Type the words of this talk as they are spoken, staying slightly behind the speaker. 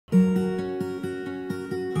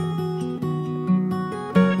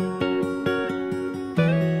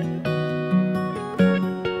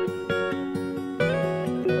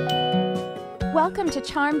to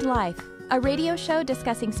Charmed Life, a radio show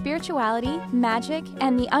discussing spirituality, magic,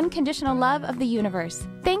 and the unconditional love of the universe.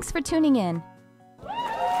 Thanks for tuning in.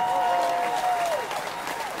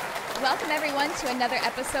 Welcome, everyone, to another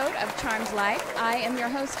episode of Charmed Life. I am your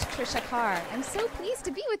host, Tricia Carr. I'm so pleased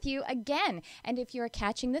to be with you again. And if you're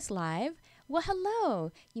catching this live, well,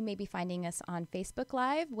 hello. You may be finding us on Facebook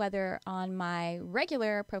Live, whether on my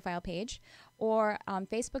regular profile page or on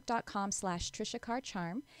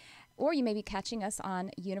facebook.com/TriciaCarrCharm. Or you may be catching us on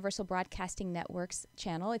Universal Broadcasting Network's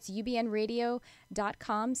channel. It's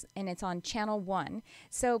ubnradio.com, and it's on Channel 1.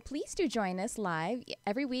 So please do join us live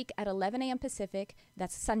every week at 11 a.m. Pacific.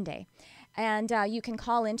 That's Sunday. And you can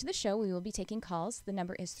call into the show. We will be taking calls. The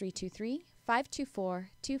number is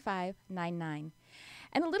 323-524-2599.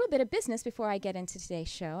 And a little bit of business before I get into today's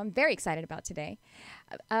show. I'm very excited about today.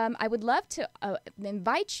 I would love to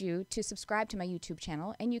invite you to subscribe to my YouTube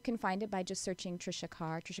channel, and you can find it by just searching Tricia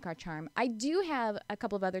Carr Charm. I do have a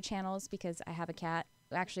couple of other channels because I have a cat.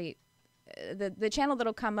 Actually, the channel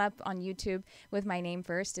that'll come up on YouTube with my name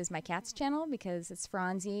first is my cat's channel because it's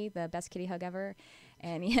Franzi, the best kitty hug ever.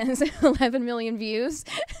 And he has 11 million views,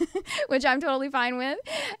 which I'm totally fine with.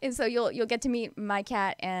 And so you'll get to meet my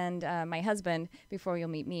cat and my husband before you'll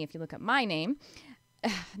meet me if you look up my name.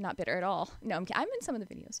 Not bitter at all. No, I'm in some of the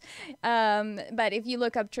videos. But if you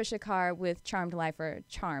look up Tricia Carr with Charmed Life or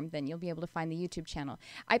Charm, then you'll be able to find the YouTube channel.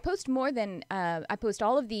 I post I post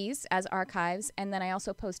all of these as archives, and then I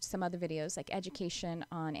also post some other videos like education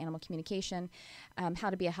on animal communication, how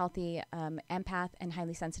to be a healthy empath and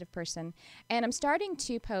highly sensitive person. And I'm starting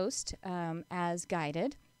to post as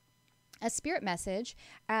guided a spirit message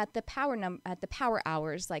at the power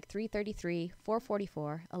hours, like 3:33,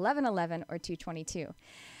 4:44, 11:11, or 2:22.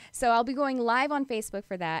 So I'll be going live on Facebook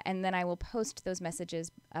for that, and then I will post those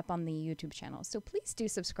messages up on the YouTube channel. So please do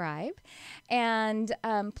subscribe, and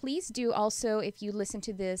please do also, if you listen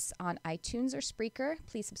to this on iTunes or Spreaker,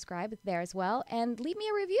 please subscribe there as well, and leave me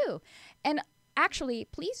a review. And actually,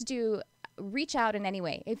 please do reach out in any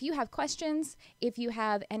way. If you have questions, if you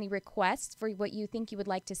have any requests for what you think you would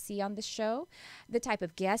like to see on the show, the type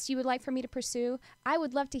of guests you would like for me to pursue, I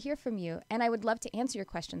would love to hear from you, and I would love to answer your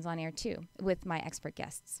questions on air too with my expert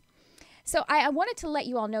guests. So I wanted to let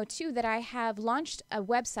you all know too that I have launched a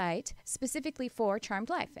website specifically for Charmed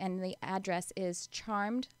Life, and the address is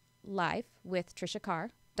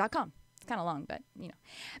charmedlifewithtriciacarr.com. It's kind of long, but you know.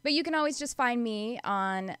 But you can always just find me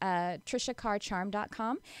on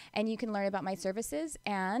TriciaCarrCharm.com, and you can learn about my services.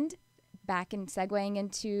 And back in segueing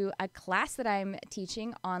into a class that I'm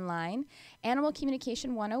teaching online, Animal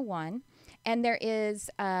Communication 101. And there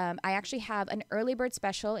is, I actually have an early bird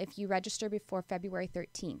special if you register before February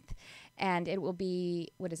 13th. And it will be,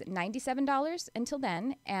 $97 until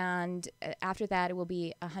then. And after that, it will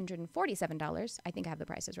be $147. I think I have the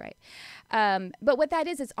prices right. But what that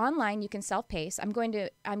is online. You can self-pace. I'm going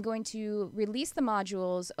to release the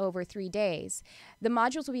modules over 3 days. The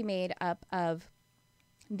modules will be made up of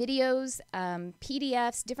videos,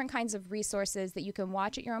 PDFs, different kinds of resources that you can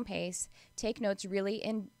watch at your own pace, take notes, really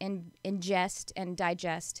ingest and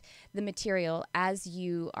digest the material as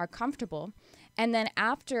you are comfortable. And then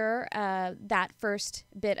after that first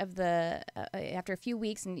bit of after a few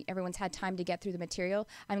weeks and everyone's had time to get through the material,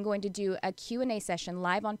 I'm going to do a Q&A session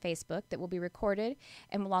live on Facebook that will be recorded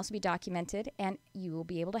and will also be documented, and you will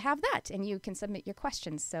be able to have that, and you can submit your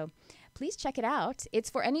questions. So please check it out. It's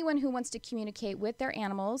for anyone who wants to communicate with their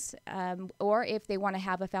animals, or if they want to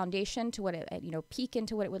have a foundation to peek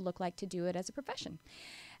into what it would look like to do it as a profession.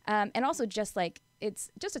 And also it's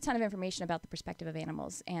just a ton of information about the perspective of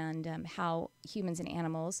animals and how humans and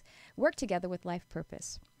animals work together with life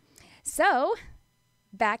purpose. So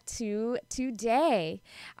back to today.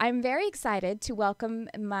 I'm very excited to welcome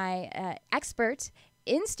my expert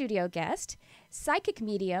in-studio guest, psychic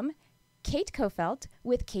medium, Cate Coffelt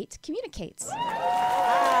with Cate Communicates.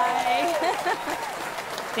 Hi.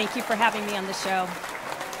 Thank you for having me on the show.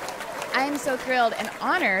 I am so thrilled and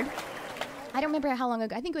honored. I don't remember how long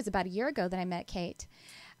ago. I think it was about a year ago that I met Cate.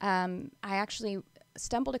 I actually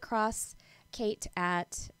stumbled across Cate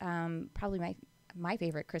at probably my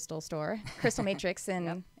favorite crystal store, Crystal Matrix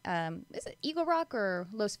in, is it Eagle Rock or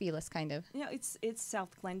Los Feliz, kind of? Yeah, it's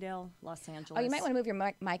South Glendale, Los Angeles. Oh, you might want to move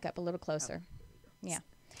your mic up a little closer. Yeah.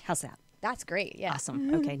 How's that? That's great. Yeah.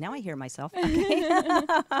 Awesome. Okay, now I hear myself. Okay.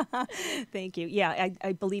 Thank you. Yeah,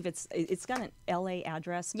 I believe it's got an LA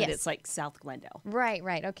address, but it's like South Glendale.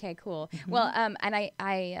 Right. Okay, cool. Mm-hmm. Well, and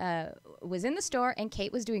I was in the store, and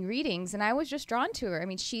Cate was doing readings, and I was just drawn to her. I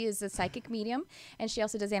mean, she is a psychic medium, and she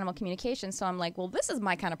also does animal communication. So I'm like, well, this is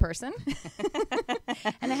my kind of person.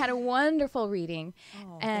 And I had a wonderful reading.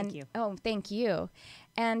 Oh, thank you. Oh, thank you.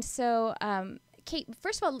 And so Cate,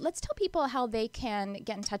 first of all, let's tell people how they can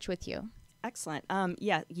get in touch with you. Excellent.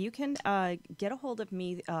 Yeah, you can get a hold of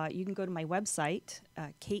me. You can go to my website,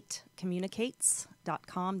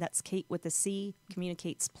 catecommunicates.com. That's Cate with a C,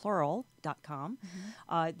 communicates plural.com.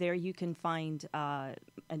 There you can find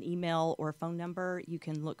an email or a phone number. You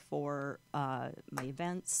can look for my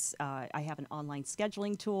events. I have an online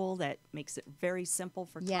scheduling tool that makes it very simple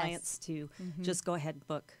for clients to just go ahead and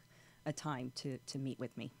book a time to meet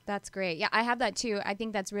with me. That's great. Yeah, I have that too. I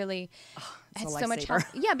think that's really has so much help.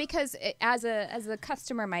 Yeah, because as a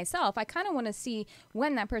customer myself, I kind of want to see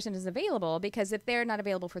when that person is available, because if they're not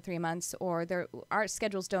available for 3 months or our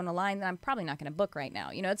schedules don't align, then I'm probably not going to book right now.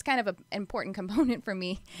 You know, it's kind of an important component for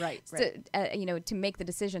me, to make the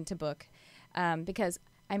decision to book, because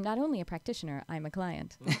I'm not only a practitioner, I'm a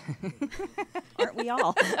client. Aren't we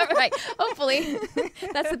all? Right. Hopefully.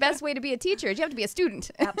 That's the best way to be a teacher. You have to be a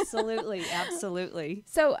student. Absolutely. Absolutely.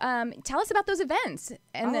 So tell us about those events.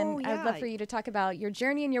 And then I would love for you to talk about your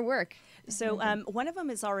journey and your work. So one of them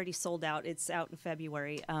is already sold out. It's out in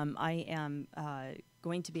February. I am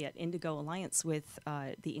going to be at Indigo Alliance with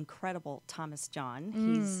the incredible Thomas John.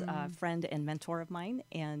 He's a friend and mentor of mine,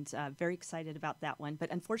 and very excited about that one.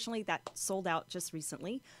 But unfortunately, that sold out just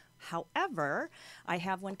recently. However, I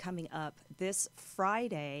have one coming up this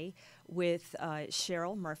Friday with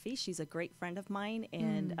Cheryl Murphy. She's a great friend of mine,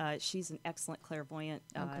 and she's an excellent clairvoyant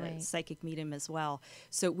psychic medium as well.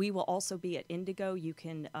 So we will also be at Indigo. You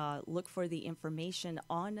can look for the information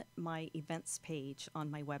on my events page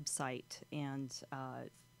on my website and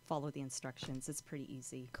follow the instructions. It's pretty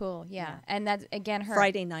easy. Cool, yeah. And that's, again, her...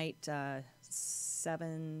 Friday night,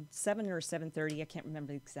 7 or 7:30. I can't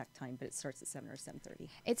remember the exact time, but it starts at 7 or 7:30.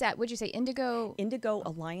 It's at, would you say, Indigo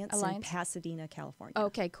Alliance in Pasadena, California.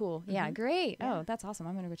 Okay, cool. Yeah, great. Yeah. Oh, that's awesome.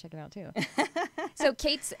 I'm going to go check it out, too. So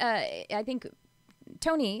Cate's, I think...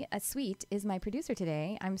 Tony Sweet is my producer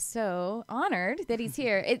today. I'm so honored that he's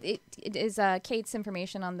here. It is Cate's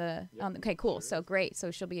information on the okay, cool. So great. So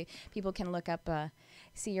people can look up,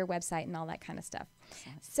 see your website and all that kind of stuff.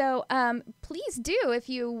 So please do, if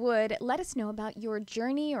you would, let us know about your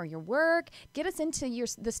journey or your work. Get us into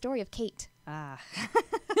the story of Cate.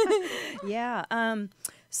 Yeah.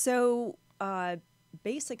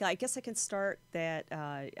 Basically, I guess I can start that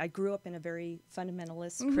I grew up in a very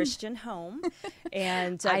fundamentalist Christian home.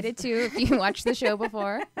 And I did too, if you watched the show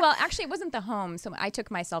before. Well, actually, it wasn't the home, so I took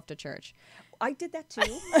myself to church. I did that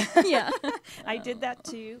too. Yeah. I did that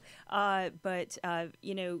too. But, I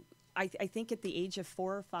think at the age of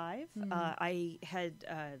 4 or 5, I had...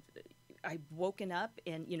 I'd woken up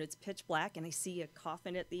and, it's pitch black and I see a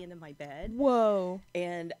coffin at the end of my bed. Whoa.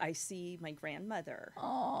 And I see my grandmother,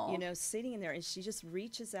 sitting in there, and she just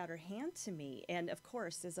reaches out her hand to me. And of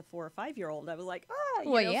course, as a 4 or 5-year-old, I was like,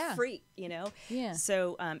 freak, Yeah.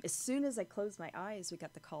 So as soon as I closed my eyes, we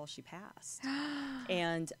got the call she passed.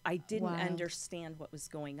 And I didn't understand what was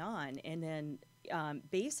going on. And then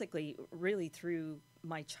basically, really through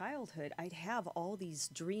my childhood, I'd have all these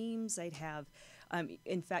dreams. I'd have...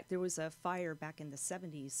 in fact, there was a fire back in the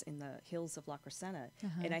 70s in the hills of La Crescenta,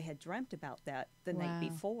 and I had dreamt about that the night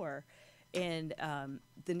before. And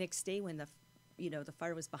the next day when the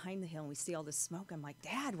fire was behind the hill and we see all this smoke, I'm like,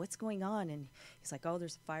 Dad, what's going on? And he's like, oh,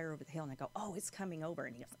 there's a fire over the hill. And I go, oh, it's coming over.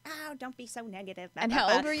 And he goes, oh, don't be so negative. And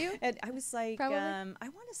how old were you? And I was like, I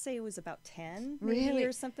want to say it was about 10 maybe,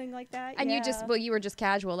 or something like that. And you were just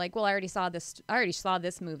casual, like, well, I already saw this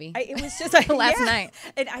movie. It was just last night.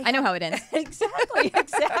 And I know how it ends. Exactly.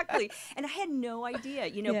 And I had no idea,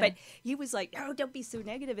 but he was like, oh, don't be so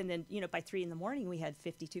negative. And then, by 3 a.m, we had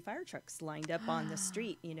 52 fire trucks lined up on the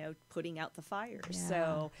street, putting out the fire. Yeah,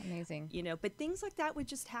 so amazing. But things like that would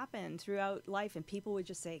just happen throughout life, and people would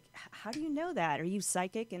just say, how do you know that? Are you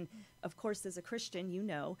psychic? And of course, as a Christian, you're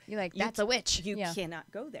like, that's a witch. You cannot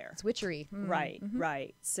go there. It's witchery.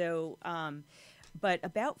 Right. So but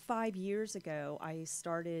about 5 years ago, I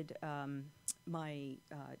started my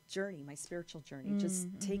journey, my spiritual journey, just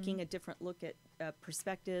taking a different look at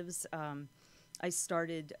perspectives. I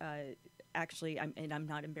started actually, I'm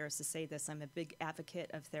not embarrassed to say this, I'm a big advocate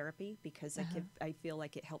of therapy because I feel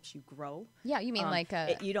like it helps you grow. Yeah, you mean like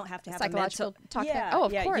you don't have to have psychological a mental, talk. Oh,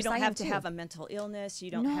 of course, you don't have to have a mental illness.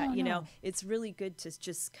 You don't have, it's really good to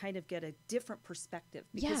just kind of get a different perspective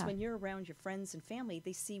because when you're around your friends and family,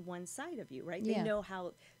 they see one side of you, right? They know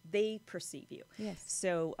how they perceive you. Yes.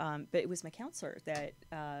 So, but it was my counselor that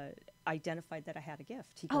identified that I had a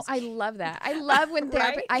gift. He Oh, goes, I love that. I love when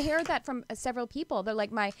Right? I hear that from several people. They're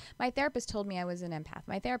like, my therapist told me I was an empath.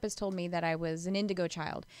 My therapist told me that I was an indigo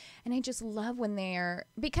child. And I just love when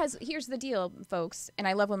because here's the deal, folks. And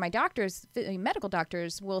I love when my medical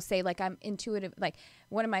doctors will say, like, I'm intuitive. Like,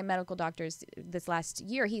 one of my medical doctors this last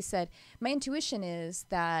year, he said, my intuition is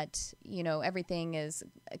that, everything is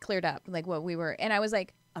cleared up, like what we were. And I was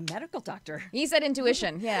like, a medical doctor. he said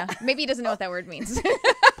intuition. Yeah. Maybe he doesn't know what that word means.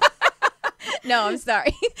 No, I'm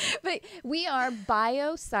sorry. But we are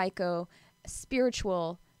bio, psycho,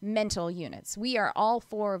 spiritual, mental units. We are all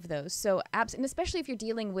four of those. So, and especially if you're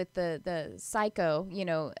dealing with the psycho,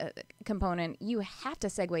 component, you have to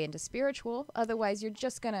segue into spiritual. Otherwise, you're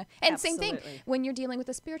just going to, and Absolutely. Same thing, when you're dealing with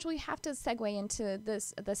the spiritual, you have to segue into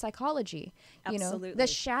the psychology, Absolutely. the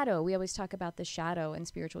shadow. We always talk about the shadow in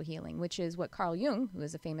spiritual healing, which is what Carl Jung, who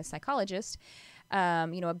is a famous psychologist,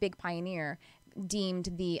 a big pioneer, deemed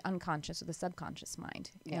the unconscious or the subconscious mind.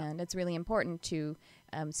 Yeah. And it's really important to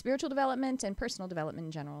spiritual development and personal development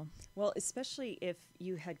in general. Well, especially if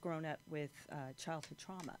you had grown up with childhood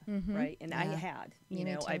trauma, Mm-hmm. right? And I Yeah. had, Me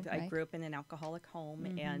too, I right? grew up in an alcoholic home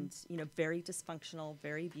and, very dysfunctional,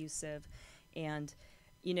 very abusive. And,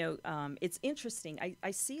 it's interesting.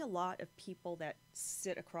 I see a lot of people that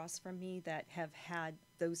sit across from me that have had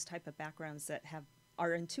those type of backgrounds that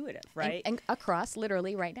are intuitive, right? And across,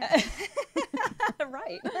 literally, right now.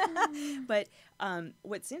 Right. But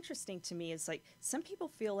what's interesting to me is, like, some people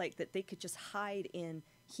feel like that they could just hide in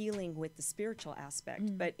healing with the spiritual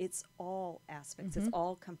aspect, but it's all aspects, it's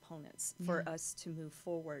all components for us to move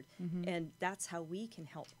forward. And that's how we can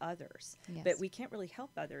help others. Yes. But we can't really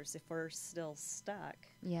help others if we're still stuck,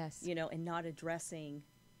 Yes. and not addressing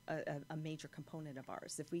a major component of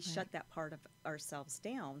ours. If we shut that part of ourselves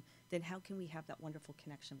down, then how can we have that wonderful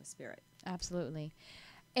connection with spirit? Absolutely.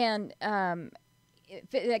 And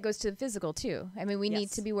that goes to the physical too. I mean, we need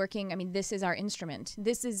Yes. to be working. I mean, this is our instrument.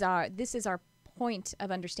 This is our point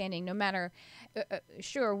of understanding. No matter,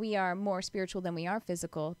 sure, we are more spiritual than we are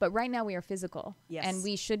physical, but right now we are physical. Yes. And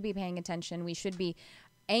we should be paying attention. We should be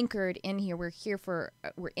anchored in here. We're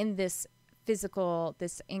in this physical,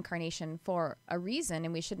 this incarnation for a reason,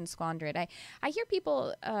 and we shouldn't squander it. I hear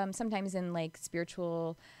people sometimes in like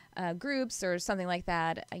spiritual groups or something like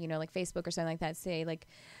that, like Facebook or something like that, say like,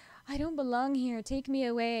 I don't belong here, take me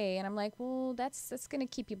away. And I'm like, well, that's going to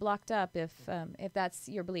keep you blocked up if that's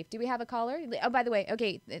your belief. Do we have a caller? Oh, by the way,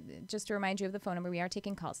 okay, just to remind you of the phone number, we are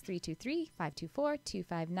taking calls,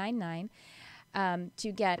 323-524-2599,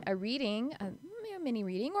 to get a reading, a mini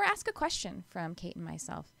reading, or ask a question from Cate and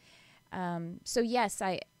myself. So yes,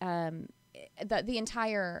 the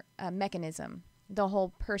entire mechanism, the whole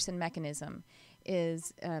person mechanism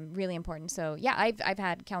is really important. So yeah, I've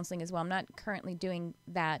had counseling as well. I'm not currently doing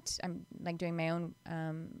that. I'm like doing my own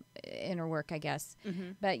inner work, I guess.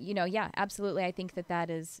 But yeah, absolutely. I think that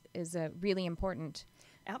is really important.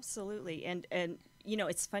 Absolutely. And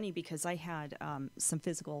it's funny because I had some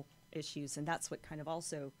physical issues, and that's what kind of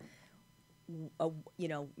also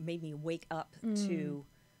made me wake up to,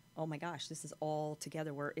 oh my gosh, this is all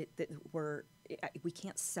together. We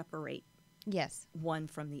can't separate Yes. one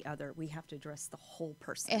from the other. We have to address the whole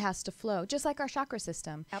person. It has to flow, just like our chakra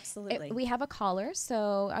system. Absolutely. We have a caller,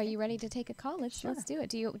 so are you ready to take a call? Let's do it.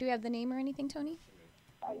 Do you have the name or anything, Tony?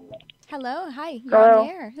 Hello, hi. You're Hello. on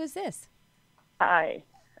the air. Who's this? Hi,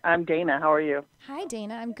 I'm Dana. How are you? Hi,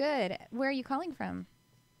 Dana. I'm good. Where are you calling from?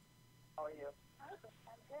 How are you?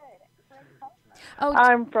 Oh,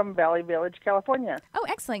 I'm from Valley Village, California. oh,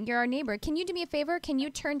 excellent. You're our neighbor. Can you do me a favor? Can you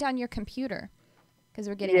turn down your computer? Because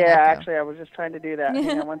we're getting Yeah, an echo. actually, I was just trying to do that.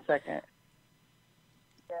 Hang on one second.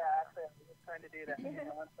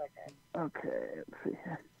 Okay, let's see.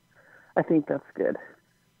 I think that's good.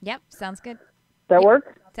 Yep, sounds good. That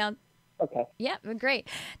work? Okay. Yeah, great.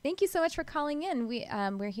 Thank you so much for calling in.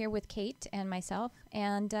 We're here with Cate and myself.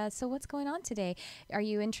 And so what's going on today? Are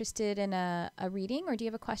you interested in a reading, or do you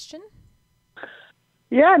have a question?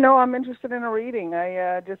 Yeah, no, I'm interested in a reading.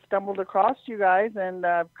 I just stumbled across you guys, and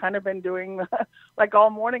I've kind of been doing, like all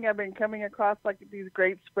morning, I've been coming across like these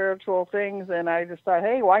great spiritual things, and I just thought,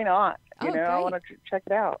 hey, why not? I want to check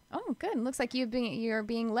it out. Oh, good. Looks like you're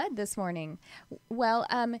being led this morning. Well,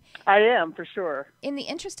 I am, for sure. in the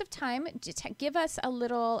interest of time, just give us a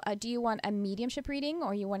little, do you want a mediumship reading, or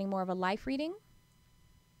are you wanting more of a life reading?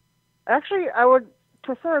 Actually, I would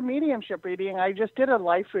prefer a mediumship reading. I just did a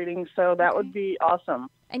life reading, so that would be awesome.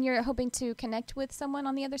 And you're hoping to connect with someone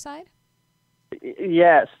on the other side?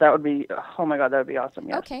 Yes, that would be. Oh my God, that would be awesome.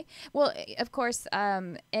 Yes. Okay. Well, of course,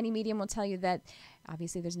 any medium will tell you that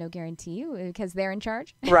obviously there's no guarantee because they're in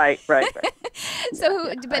charge. Right.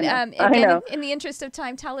 So, but I again, know. in the interest of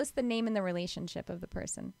time, tell us the name and the relationship of the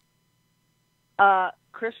person.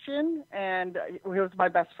 Christian, and he was my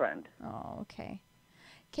best friend. Oh, okay.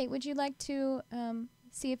 Kate, would you like to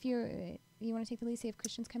see if you want to take the lead, see if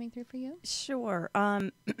Christian's coming through for you? Sure.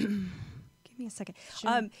 Give me a second.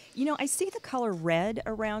 Sure. I see the color red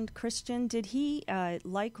around Christian. Did he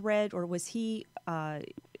like red, or was he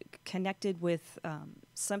connected with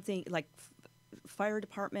something like fire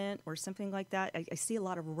department or something like that? I see a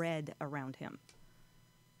lot of red around him.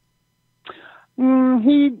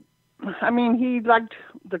 He liked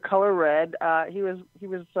the color red. He was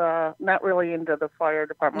not really into the fire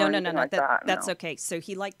department. No. or anything like that. That's no. okay. So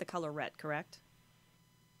he liked the color red, correct?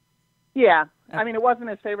 Yeah. Okay. It wasn't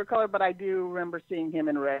his favorite color, but I do remember seeing him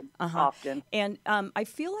in red often. And I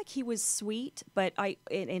feel like he was sweet, but I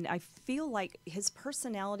feel like his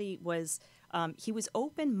personality was he was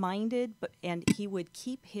open-minded, and he would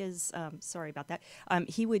keep his sorry about that.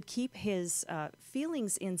 He would keep his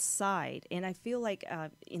feelings inside, and I feel like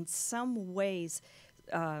in some ways,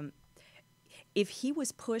 if he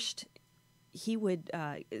was pushed, he would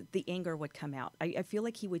the anger would come out. I feel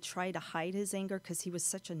like he would try to hide his anger because he was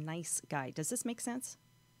such a nice guy. Does this make sense?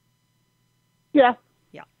 Yeah.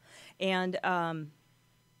 Yeah. And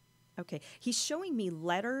okay, he's showing me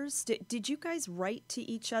letters. Did you guys write to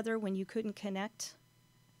each other when you couldn't connect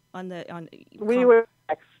We would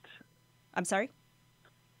text. I'm sorry?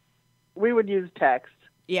 We would use text.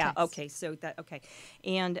 Yeah, Text. okay. So that okay.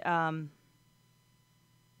 And okay,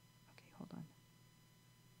 hold on.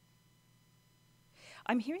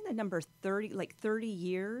 I'm hearing the number 30, like 30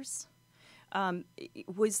 years.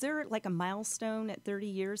 Was there like a milestone at 30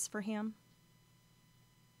 years for him?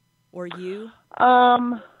 Or you?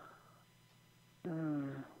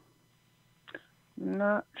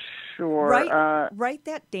 Not sure. Write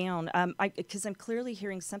that down, because I'm clearly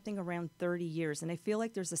hearing something around 30 years, and I feel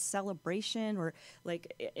like there's a celebration or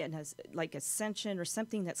like ascension or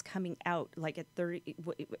something that's coming out like at 30.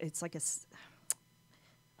 It's like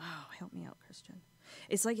help me out, Christian.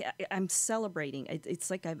 It's like I'm celebrating. It's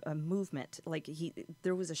like a movement. Like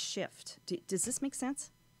there was a shift. Does this make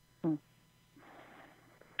sense?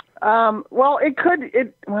 Well, it could.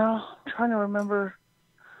 I'm trying to remember.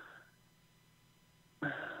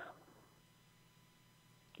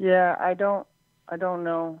 Yeah, I don't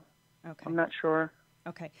know. Okay. I'm not sure.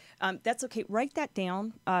 Okay. That's okay. Write that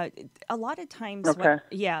down. A lot of times, Okay.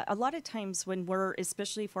 a lot of times when we're,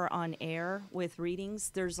 especially if we're on air with readings,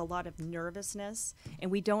 there's a lot of nervousness, and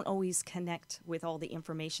we don't always connect with all the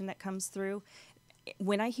information that comes through.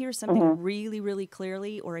 When I hear something really, really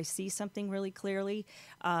clearly, or I see something really clearly,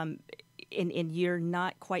 and you're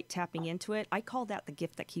not quite tapping into it, I call that the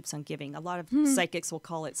gift that keeps on giving. A lot of psychics will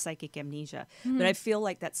call it psychic amnesia. But I feel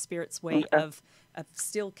like that's Spirit's way of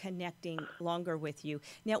still connecting longer with you.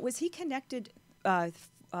 Now, was he connected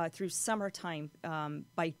through summertime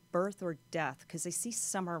by birth or death? Because I see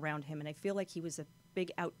summer around him, and I feel like he was a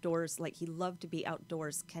big outdoors, like he loved to be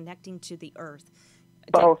outdoors, connecting to the earth.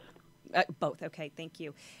 Both. Both. Okay, thank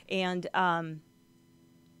you. And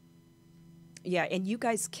yeah, and you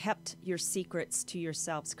guys kept your secrets to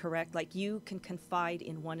yourselves, correct? Like you can confide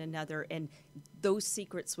in one another, and those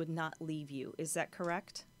secrets would not leave you. Is that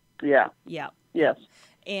correct? Yeah. Yeah. Yes.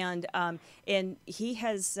 And he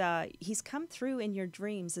has he's come through in your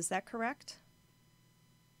dreams. Is that correct?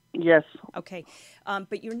 Yes. Okay.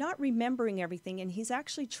 But you're not remembering everything, and he's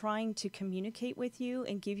actually trying to communicate with you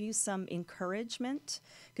and give you some encouragement,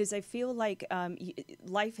 because I feel like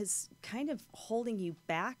life is kind of holding you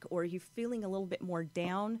back, or you're feeling a little bit more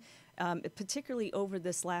down, particularly over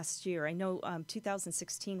this last year. I know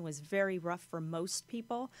 2016 was very rough for most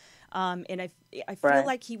people, and I feel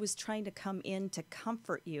like he was trying to come in to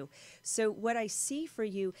comfort you. So what I see for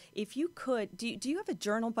you, if you could, do you have a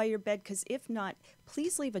journal by your bed? Because if not,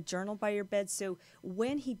 please leave a journal by your bed, so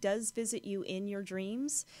when he does visit you in your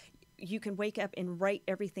dreams, you can wake up and write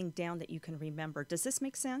everything down that you can remember. Does this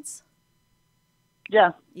make sense?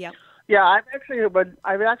 Yeah. Yeah. Yeah,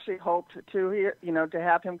 I've actually hoped to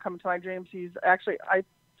have him come to my dreams. He's actually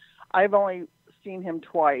I've only seen him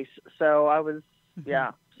twice, so I was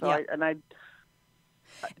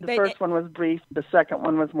the first one was brief, the second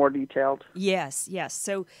one was more detailed. Yes.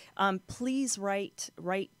 So please write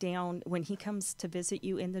down when he comes to visit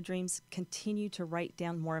you in the dreams. Continue to write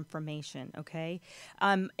down more information, okay?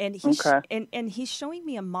 And he's showing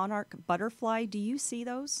me a monarch butterfly. Do you see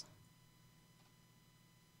those?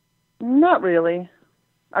 Not really.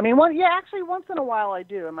 I mean, actually, once in a while I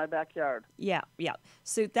do in my backyard. Yeah, yeah.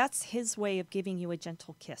 So that's his way of giving you a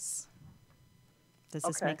gentle kiss. Does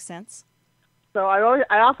this make sense? So I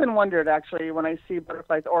often wondered, actually, when I see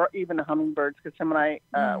butterflies or even hummingbirds, because Tim and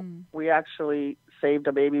I, we actually saved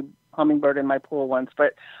a baby hummingbird in my pool once.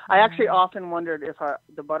 But I actually often wondered if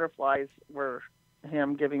the butterflies were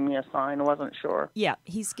him giving me a sign. I wasn't sure. Yeah,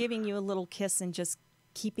 he's giving you a little kiss and just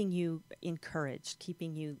keeping you encouraged,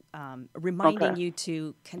 keeping you, reminding you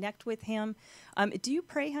to connect with him. Do you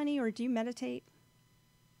pray, honey, or do you meditate?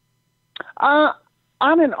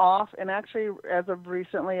 On and off, and actually, as of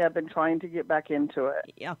recently, I've been trying to get back into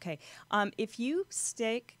it. Okay. If you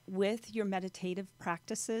stick with your meditative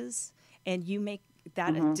practices and you make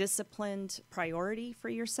that a disciplined priority for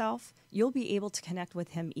yourself, you'll be able to connect with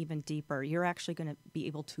him even deeper. You're actually going to be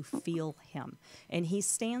able to feel him, and he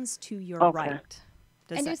stands to your right.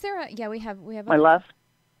 Is there we have my left?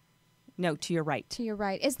 No, to your right. To your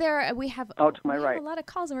right. Is there we have to my right. Have a lot of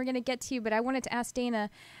calls and we're going to get to you, but I wanted to ask Dana,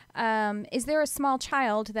 is there a small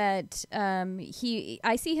child that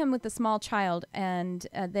I see him with the small child and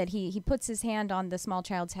that he puts his hand on the small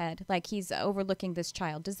child's head like he's overlooking this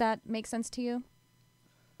child. Does that make sense to you?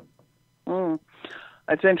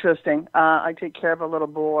 That's interesting. I take care of a little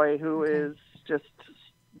boy who is just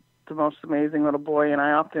the most amazing little boy, and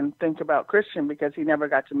I often think about Christian because he never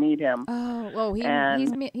got to meet him. Oh,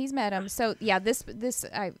 he's met him. So yeah, this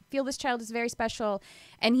I feel this child is very special,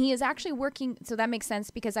 and he is actually working. So that makes sense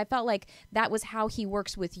because I felt like that was how he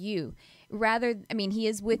works with you. He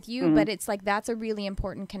is with you, but it's like that's a really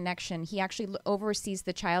important connection. He actually oversees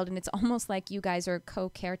the child, and it's almost like you guys are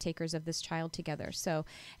co-caretakers of this child together. So,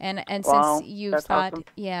 and since you've thought,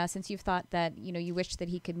 awesome. Since you've thought that you wish that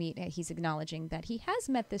he could meet, he's acknowledging that he has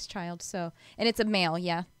met this child. So, and it's a male,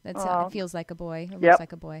 that's it feels like a boy, it looks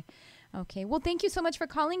like a boy. Okay. Well, thank you so much for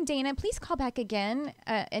calling, Dana. Please call back again.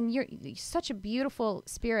 And you're such a beautiful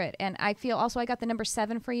spirit. And I feel also I got the number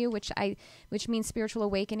 7 for you, which means spiritual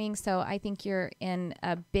awakening. So I think you're in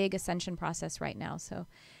a big ascension process right now. So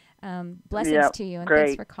blessings to you. And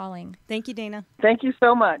thanks for calling. Thank you, Dana. Thank you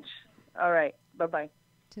so much. All right. Bye-bye.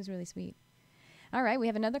 It was really sweet. All right. We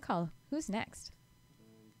have another call. Who's next?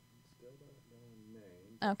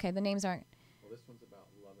 Okay. The names aren't. Well, this one's about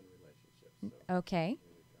love and relationships. So. Okay.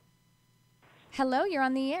 Hello, you're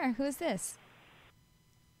on the air. Who is this?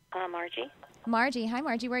 Margie. Margie. Hi,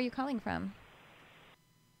 Margie. Where are you calling from?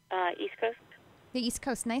 East Coast. The East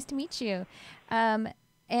Coast. Nice to meet you. Are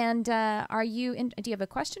you? Do you have a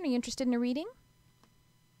question? Are you interested in a reading?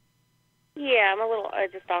 Yeah, I'm a little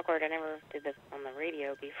just awkward. I never did this on the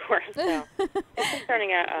radio before, so it's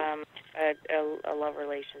concerning a love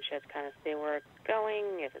relationship. Kind of see where it's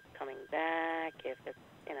going, if it's coming back, if it's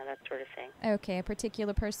that sort of thing. Okay, a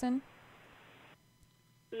particular person.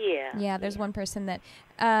 Yeah. Yeah, there's one person that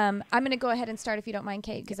I'm going to go ahead and start if you don't mind,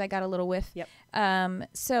 Kate, because I got a little whiff. Yep.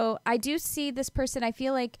 So I do see this person. I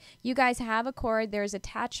feel like you guys have a cord. There's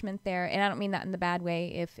attachment there, and I don't mean that in the bad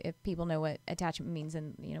way. If people know what attachment means,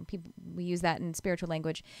 and people we use that in spiritual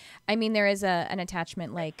language. I mean there is an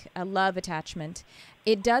attachment, like a love attachment.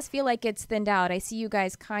 It does feel like it's thinned out. I see you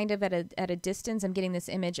guys kind of at a distance. I'm getting this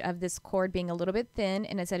image of this cord being a little bit thin,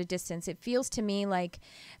 and it's at a distance. It feels to me like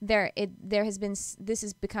this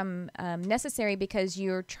has become necessary because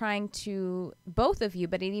you're trying to, both of you,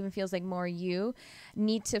 but it even feels like more you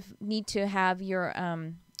need to have your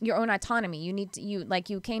own autonomy.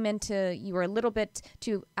 You were a little bit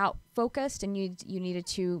too out focused, and you needed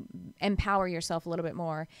to empower yourself a little bit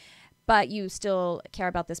more. But you still care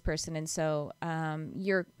about this person, and so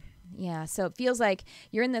so it feels like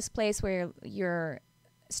you're in this place where you're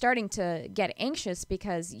starting to get anxious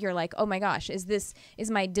because you're like, oh my gosh, is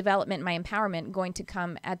my development, my empowerment going to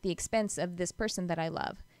come at the expense of this person that I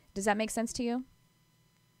love? Does that make sense to you?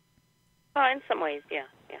 In some ways, yeah.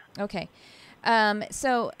 Okay.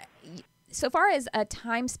 So far as a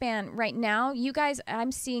time span right now, you guys,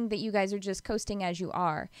 I'm seeing that you guys are just coasting as you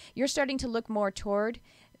are. You're starting to look more toward,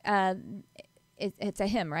 it's a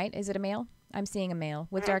him, right? Is it a male? I'm seeing a male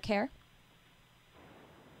with dark hair.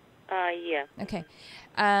 Yeah. Okay.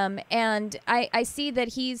 And I see that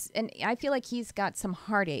I feel like he's got some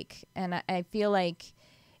heartache, and I feel like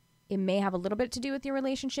it may have a little bit to do with your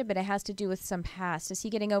relationship, but it has to do with some past. Is he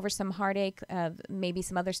getting over some heartache, maybe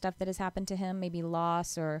some other stuff that has happened to him, maybe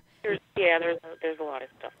loss or? There's a lot of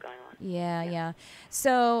stuff going on. Yeah.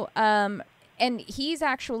 So, and he's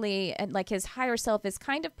actually, like his higher self is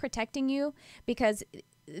kind of protecting you because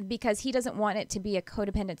he doesn't want it to be a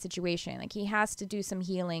codependent situation. Like he has to do some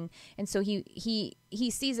healing. And so he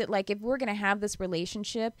sees it like, if we're going to have this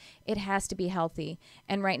relationship, it has to be healthy.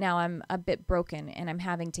 And right now I'm a bit broken and I'm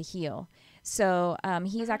having to heal. So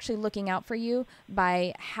he's actually looking out for you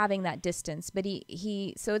by having that distance. But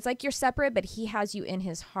so it's like you're separate, but he has you in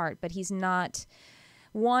his heart. But he's not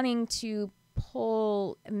wanting to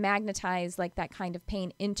magnetize like that kind of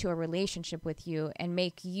pain into a relationship with you and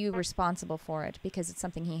make you responsible for it, because it's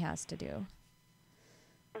something he has to do.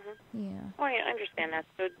 Mm-hmm. Yeah. Well, I understand that.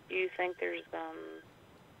 So do you think there's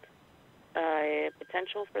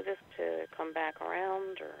potential for this to come back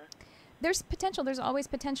around, or? There's potential. There's always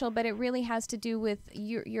potential, but it really has to do with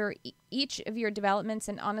each of your developments.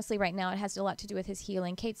 And honestly, right now, it has a lot to do with his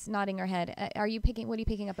healing. Kate's nodding her head. What are you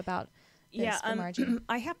picking up about this for Margie?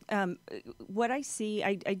 I have what I see.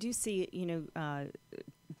 I do see,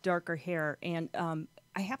 darker hair, and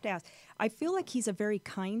I have to ask. I feel like he's a very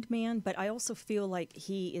kind man, but I also feel like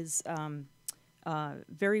he is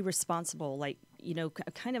very responsible. Like,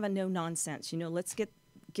 kind of a no nonsense. Let's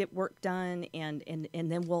get work done, and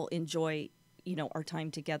then we'll enjoy, our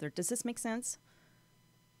time together. Does this make sense?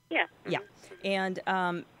 Yeah. Yeah. And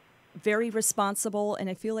very responsible, and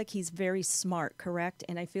I feel like he's very smart, correct?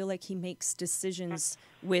 And I feel like he makes decisions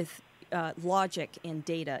with logic and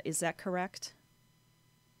data. Is that correct?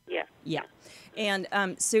 Yeah. Yeah. And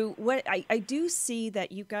so what I do see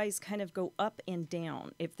that you guys kind of go up and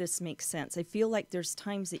down, if this makes sense. I feel like there's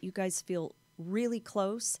times that you guys feel really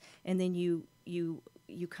close, and then you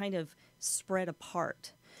kind of spread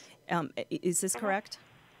apart. Is this correct?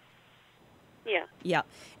 Yeah. Yeah.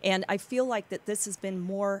 And I feel like that this has been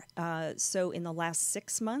more so in the last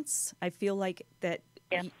 6 months. I feel like that.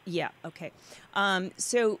 Yeah. Yeah. Okay.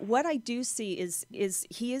 So what I do see is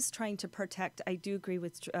he is trying to protect. I do agree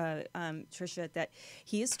with Tricia that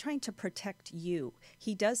he is trying to protect you.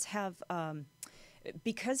 He does have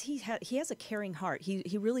because he has a caring heart.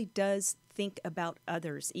 He really does think about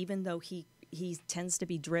others, even though he tends to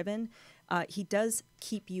be driven. He does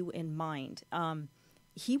keep you in mind.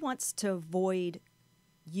 He wants to avoid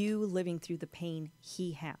you living through the pain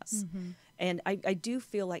he has. Mm-hmm. And I do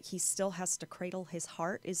feel like he still has to cradle his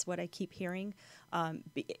heart, is what I keep hearing.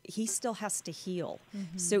 He still has to heal.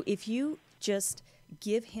 Mm-hmm. So if you just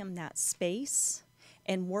give him that space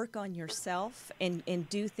and work on yourself and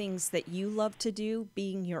do things that you love to do,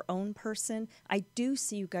 being your own person, I do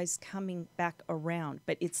see you guys coming back around.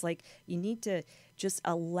 But it's like you need to just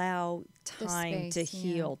allow time to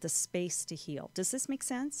heal, the space to heal. Does this make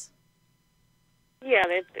sense? Yeah,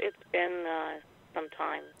 it's been some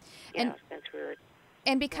time, since we were.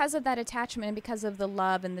 And because of that attachment, and because of the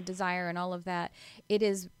love and the desire and all of that,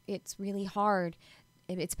 it's really hard.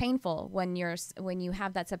 It's painful when you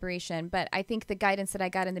have that separation. But I think the guidance that I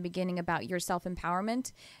got in the beginning about your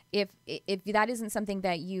self-empowerment, if that isn't something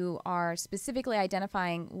that you are specifically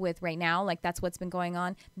identifying with right now, like that's what's been going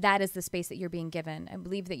on, that is the space that you're being given. I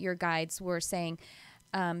believe that your guides were saying,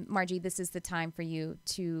 Margie, this is the time for you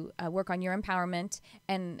to work on your empowerment,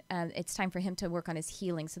 and it's time for him to work on his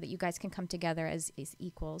healing so that you guys can come together as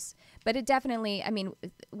equals. But it definitely,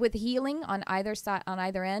 with healing on either side, on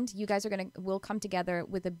either end, you guys will come together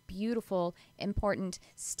with a beautiful, important,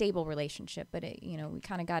 stable relationship. But we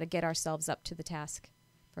kind of got to get ourselves up to the task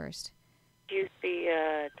first. Do you see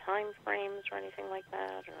time frames or anything like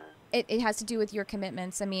that? Or? It has to do with your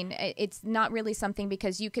commitments. It's not really something,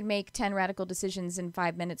 because you could make 10 radical decisions in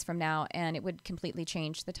 5 minutes from now, and it would completely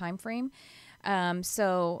change the time frame. It's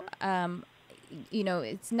not.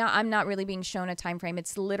 I'm not really being shown a time frame.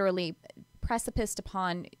 It's literally precipiced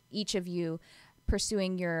upon each of you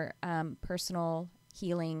pursuing your personal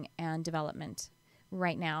healing and development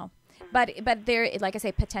right now. Mm-hmm. But there, like I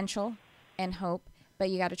say, potential and hope. But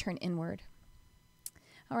you got to turn inward.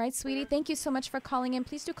 All right, sweetie, thank you so much for calling in.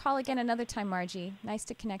 Please do call again another time, Margie. Nice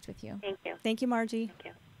to connect with you. Thank you. Thank you, Margie. Thank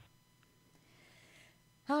you.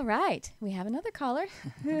 All right, we have another caller.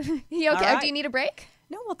 You okay? Right. Do you need a break?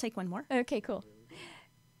 No, we'll take one more. Okay, cool.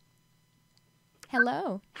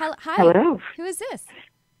 Hello. Hi. Hello. Who is this?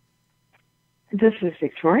 This is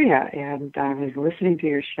Victoria, and I was listening to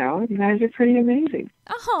your show. You guys are pretty amazing.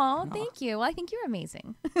 Oh, thank you. Well, I think you're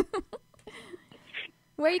amazing.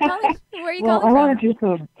 Where are you calling? I want to do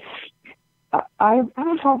some. I'm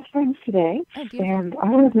in Palm Springs today, and I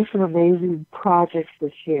want to do some amazing projects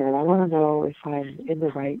this year. And I want to know if I'm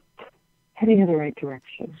heading in the right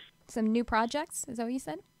direction. Some new projects? Is that what you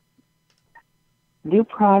said? New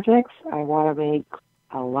projects. I want to make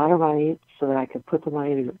a lot of money so that I can put the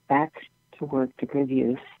money back to work to good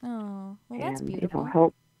use. Oh, well, that's beautiful.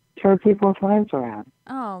 Help turn people's lives around.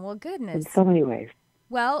 Oh, well, goodness. In so many ways.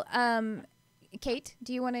 Well, Kate,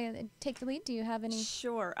 do you want to take the lead? Do you have any?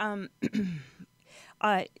 Sure.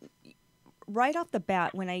 Right off the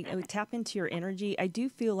bat, when I tap into your energy, I do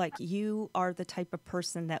feel like you are the type of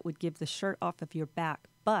person that would give the shirt off of your back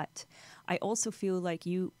but I also feel like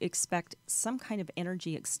you expect some kind of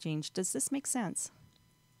energy exchange. Does this make sense?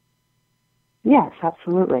 Yes,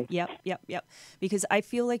 absolutely. Yep. Because I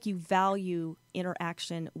feel like you value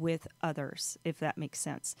interaction with others, if that makes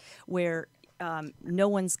sense, where no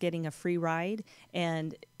one's getting a free ride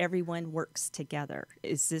and everyone works together.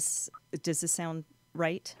 Does this sound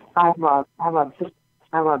right? I'm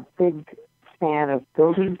a big fan of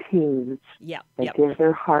building teams that give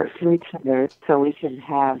their heart to each other so we can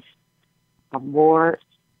have a more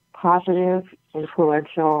positive,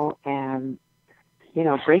 influential, and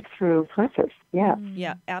breakthrough purpose. Yeah.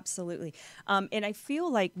 Yeah, absolutely. And I feel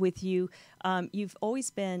like with you, you've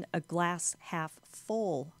always been a glass half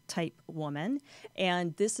full type woman,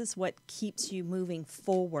 and this is what keeps you moving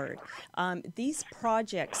forward. These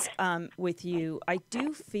projects with you, I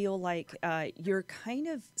do feel like you're kind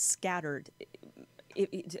of scattered.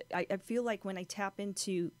 I feel like when I tap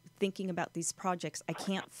into thinking about these projects, I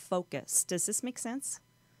can't focus. Does this make sense?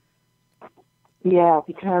 Yeah,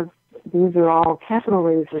 because these are all capital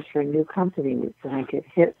raises for new companies, and I get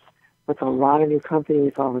hit with a lot of new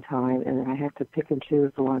companies all the time, and I have to pick and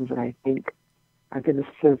choose the ones that I think are going to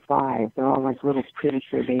survive. They're all like little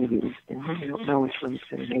premature babies, and I don't know which one's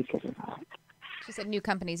going to make it or not. She said new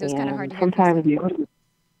companies. It was kind of hard to hear. Sometimes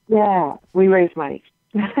we raise money.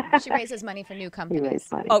 She raises money for new companies. We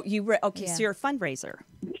raise money. Oh, so you're a fundraiser.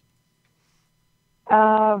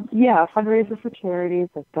 Yeah, fundraiser for charities.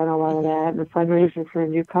 I've done a lot of that, and a fundraiser for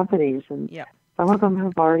new companies, and some of them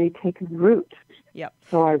have already taken root. Yep.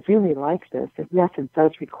 So I really like this. And yes, it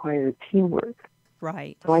does require teamwork.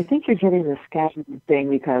 Right. So I think you're getting the scattered thing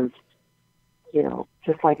because,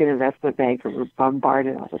 just like an investment banker, we're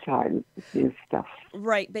bombarded all the time with new stuff.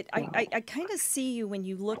 Right, but I kind of see you when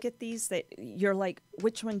you look at these that you're like,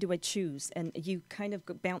 which one do I choose? And you kind of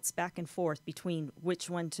bounce back and forth between which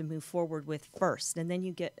one to move forward with first. And then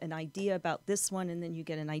you get an idea about this one, and then you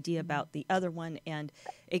get an idea about the other one, and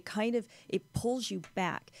it pulls you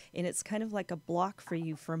back, and it's kind of like a block for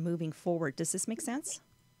you from moving forward. Does this make sense?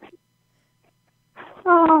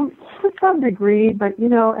 To some degree, but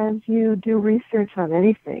as you do research on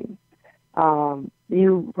anything,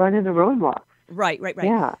 you run into roadblocks. Right.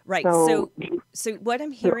 Yeah. Right. So what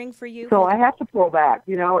I'm hearing for you. So I have to pull back.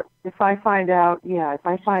 If I find out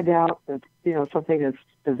that something is,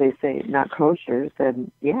 as they say, not kosher,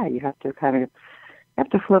 then you have to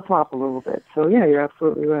flip flop a little bit. So you're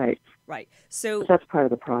absolutely right. Right. So but that's part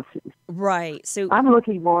of the process. Right. So I'm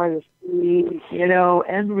looking more to see,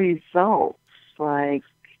 end results. Like,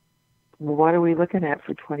 what are we looking at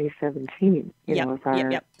for 2017?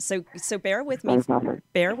 Yep. So bear with me.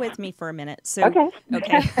 Bear with me for a minute. So okay.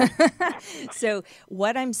 So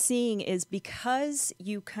what I'm seeing is because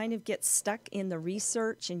you kind of get stuck in the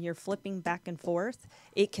research and you're flipping back and forth,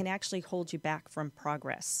 it can actually hold you back from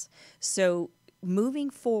progress. So moving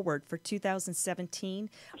forward for 2017,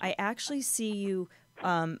 I actually see you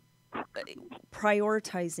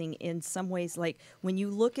prioritizing in some ways. Like when you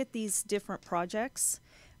look at these different projects,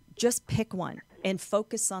 just pick one and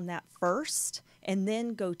focus on that first and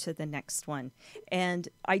then go to the next one. And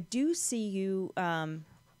I do see you,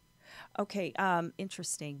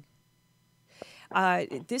 interesting.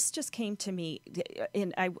 This just came to me,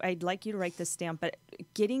 and I'd like you to write this down, but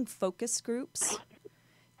getting focus groups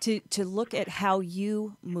to look at how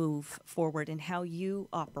you move forward and how you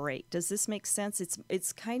operate. Does this make sense?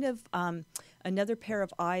 It's kind of another pair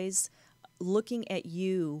of eyes looking at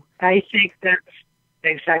you. I think that's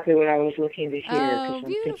exactly what I was looking to hear, because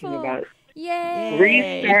I'm thinking about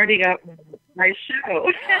restarting up my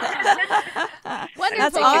show. Wonderful.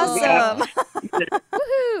 That's awesome.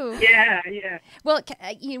 Woohoo! Yeah. Well,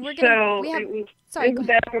 we're gonna. It was in the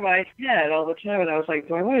back of my head all the time, and I was like,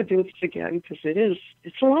 "Do I want to do this again?" Because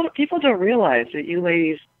it's a lot of people don't realize that you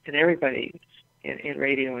ladies and everybody in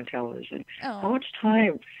radio and television, how much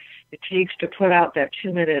time it takes to put out that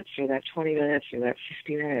 2 minutes or that 20 minutes or that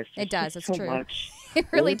 50 minutes. It does. It's so true. Much. It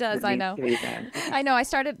really does. I know. I know.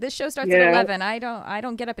 This show starts at 11. I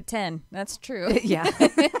don't get up at 10. That's true. Yeah.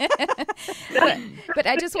 but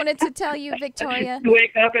I just wanted to tell you, Victoria. You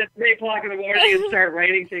wake up at 3 o'clock in the morning and start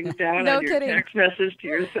writing things down on your text message to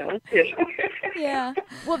yourself. Yeah.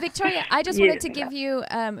 Well, Victoria, I just wanted to give you.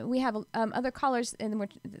 We have other callers, and we're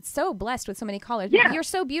so blessed with so many callers. Yeah. You're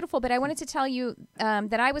so beautiful. But I wanted to tell you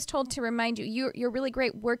that I was told to remind you, you're really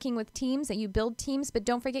great working with teams, that you build teams, but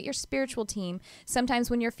don't forget your spiritual team.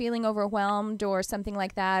 Sometimes when you're feeling overwhelmed or something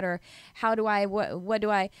like that, or what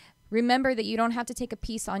do I remember that you don't have to take a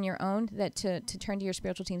piece on your own, that to turn to your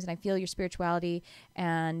spiritual teams, and I feel your spirituality,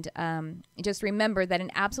 and just remember that in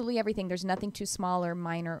absolutely everything, there's nothing too small or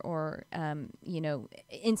minor or,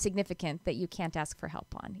 insignificant that you can't ask for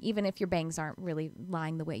help on. Even if your bangs aren't really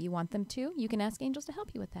lying the way you want them to, you can ask angels to help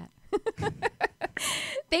you with that.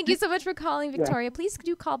 Thank you so much for calling, Victoria. Please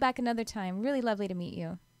do call back another time. Really lovely to meet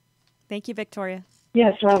you. Thank you, Victoria.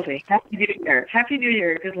 Yes, lovely. Happy New Year. Happy New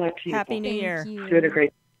Year. Good luck to you. Happy New Year. Doing a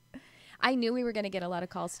great. I knew we were going to get a lot of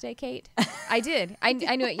calls today, Kate. I did. I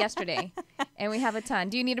knew it yesterday, and we have a ton.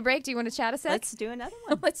 Do you need a break? Do you want to chat a sec? Let's do another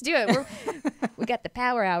one. Let's do it. We got the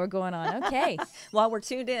power hour going on. Okay. While we're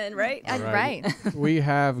tuned in, right? Right. We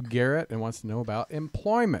have Garrett and wants to know about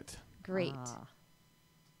employment. Great.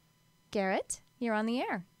 Garrett, you're on the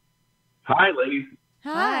air. Hi, ladies.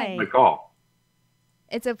 Hi. My call.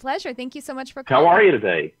 It's a pleasure. Thank you so much for calling. How are you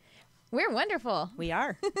today? We're wonderful. We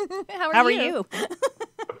are. How How are are you? you?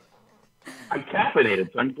 I'm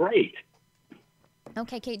caffeinated, so I'm great.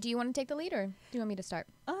 Okay, Kate, do you want to take the lead, or do you want me to start?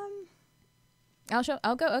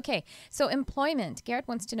 I'll go. Okay. So employment. Garrett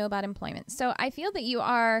wants to know about employment. So I feel that you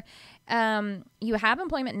are, you have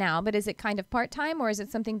employment now, but is it kind of part-time, or is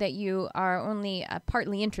it something that you are only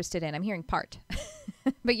partly interested in? I'm hearing part,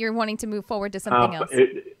 but you're wanting to move forward to something else.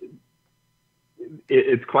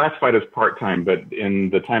 It's classified as part-time, but in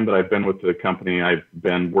the time that I've been with the company, I've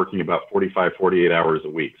been working about 45, 48 hours a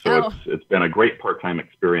week. So it's been a great part-time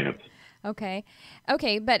experience. Okay.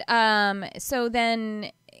 But so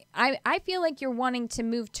then I feel like you're wanting to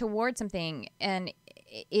move towards something, and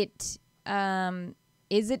is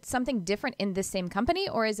it something different in the same company,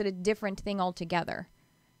 or is it a different thing altogether?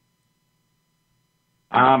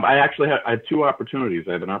 I actually I have two opportunities.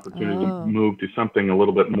 I have an opportunity to move to something a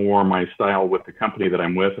little bit more my style with the company that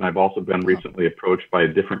I'm with, and I've also been recently approached by a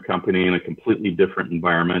different company in a completely different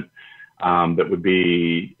environment that would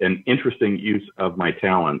be an interesting use of my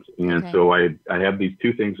talents. And so I have these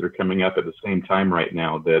two things that are coming up at the same time right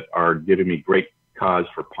now that are giving me great cause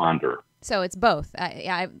for ponder. So it's both.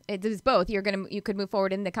 It is both. You could move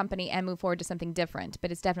forward in the company and move forward to something different,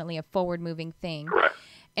 but it's definitely a forward-moving thing. Correct.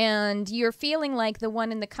 And you're feeling like the one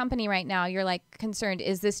in the company right now, you're like concerned,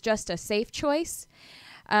 is this just a safe choice?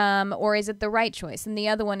 Or is it the right choice? And the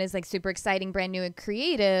other one is like super exciting, brand new and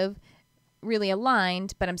creative, really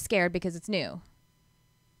aligned, but I'm scared because it's new.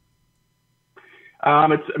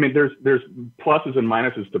 There's pluses and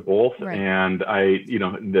minuses to both, right. And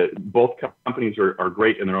both companies are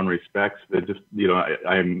great in their own respects. They just,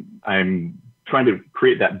 I'm trying to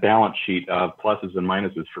create that balance sheet of pluses and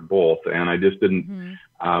minuses for both, and I just didn't.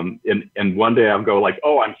 And one day I'll go like,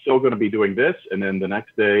 oh, I'm still going to be doing this, and then the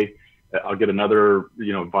next day I'll get another,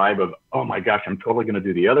 vibe of, oh my gosh, I'm totally going to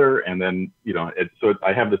do the other, and then so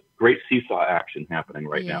I have this great seesaw action happening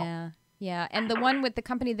right now. Yeah, and the one with the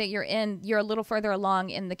company that you're in, you're a little further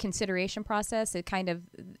along in the consideration process.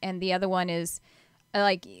 And the other one is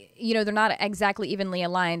like, they're not exactly evenly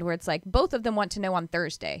aligned, where it's like both of them want to know on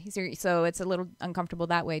Thursday. So it's a little uncomfortable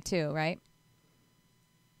that way too, right?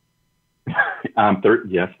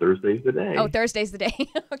 Yes, Thursday's the day. Oh, Thursday's the day.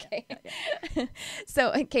 Okay.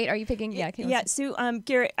 So, Kate, are you picking? Yeah, Kate. Yeah. So,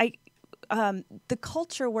 Garrett, the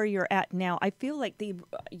culture where you're at now, I feel like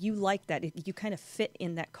you like that. You kind of fit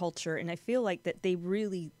in that culture, and I feel like that they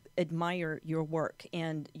really admire your work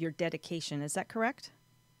and your dedication. Is that correct?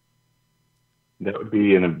 That would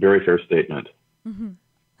be a very fair statement. Mm-hmm.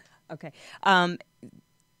 Okay.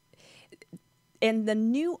 And the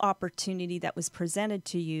new opportunity that was presented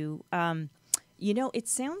to you, it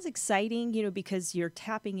sounds exciting, because you're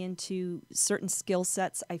tapping into certain skill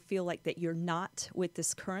sets. I feel like that you're not with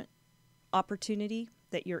this current opportunity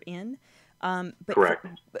that you're in. But correct.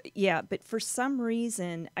 But for some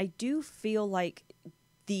reason, I do feel like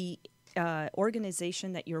the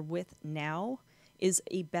organization that you're with now is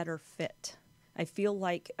a better fit. I feel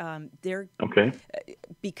like they're okay.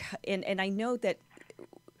 And I know that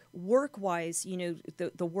work-wise,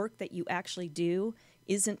 the work that you actually do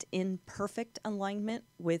isn't in perfect alignment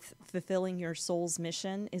with fulfilling your soul's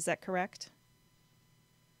mission. Is that correct?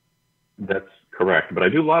 That's correct, but I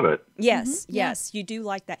do love it. Yes, yes, you do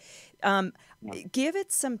like that. Give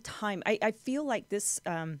it some time. I feel like this.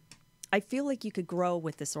 I feel like you could grow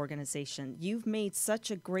with this organization. You've made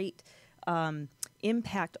such a great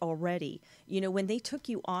impact already. When they took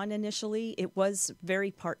you on initially, it was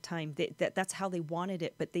very part-time. That's how they wanted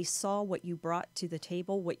it, but they saw what you brought to the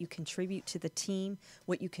table, what you contribute to the team,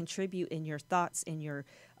 what you contribute in your thoughts, in your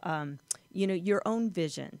your own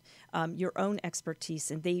vision, your own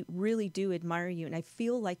expertise, and they really do admire you. And I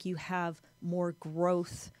feel like you have more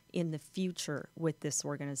growth in the future with this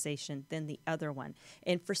organization than the other one.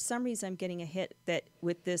 And for some reason, I'm getting a hit that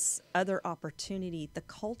with this other opportunity, the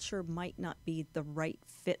culture might not be the right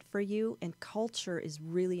fit for you. And culture is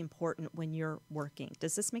really important when you're working.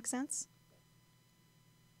 Does this make sense?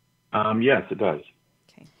 Yes, it does.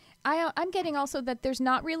 Okay. I'm getting also that there's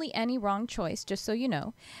not really any wrong choice, just so you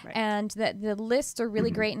know, Right. and that the lists are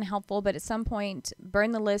really great and helpful, but at some point,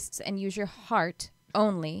 burn the lists and use your heart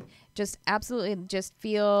only. Just absolutely just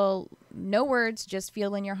feel, no words, just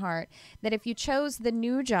feel in your heart that if you chose the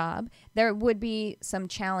new job, there would be some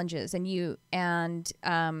challenges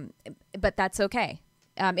but that's okay.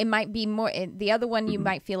 It might be more, the other one, you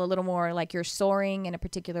might feel a little more like you're soaring in a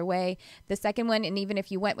particular way. The second one, and even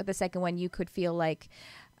if you went with the second one, you could feel like,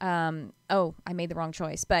 oh, I made the wrong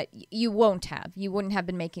choice. But you won't have. You wouldn't have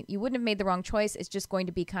made the wrong choice. It's just going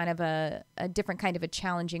to be kind of a different kind of a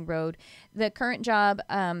challenging road. The current job,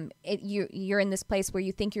 you're in this place where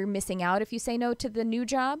you think you're missing out if you say no to the new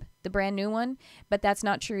job, the brand new one, but that's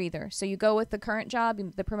not true either. So you go with the current job,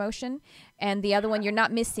 the promotion, and the other one, you're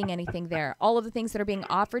not missing anything there. All of the things that are being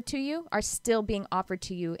offered to you are still being offered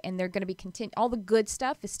to you, and they're going to be all the good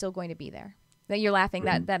stuff is still going to be there. That you're laughing.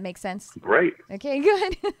 That makes sense. Great. Okay,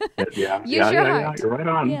 good. Yeah, Use your heart. You're right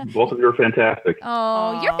on. Yeah. Both of you are fantastic.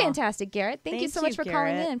 Oh, you're fantastic, Garrett. Thank you so much for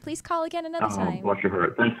calling Garrett. in. Please call again another time. Bless your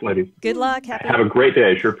heart. Thanks, ladies. Good luck. Happy. Have a great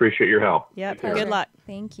day. Sure appreciate your help. Yep. Pleasure. Good luck.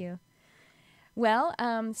 Thank you. Well,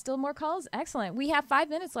 still more calls. Excellent. We have 5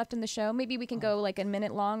 minutes left in the show. Maybe we can go like a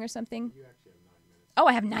minute long or something. You actually have 9 minutes. Oh,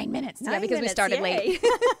 I have 9 minutes. Yeah, because we started late.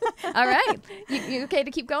 All right. You okay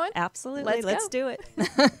to keep going? Absolutely. Let's do it.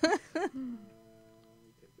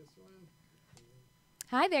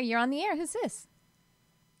 Hi there. You're on the air. Who's this?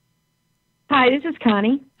 Hi, this is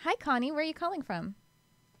Connie, Hi, Connie. Where are you calling from?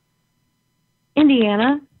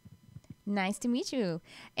 Indiana. Nice to meet you.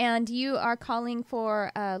 And you are calling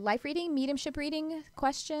for a life reading, mediumship reading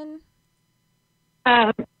question?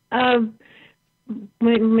 Maybe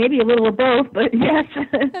a little of both, but yes.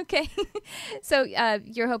 Okay. So are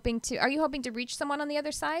you hoping to reach someone on the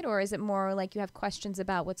other side, or is it more like you have questions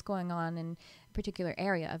about what's going on in a particular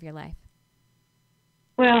area of your life?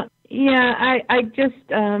 Well, yeah, I just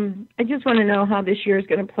want to know how this year is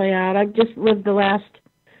going to play out. I've just lived the last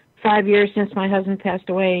 5 years since my husband passed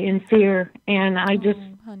away in fear, and I just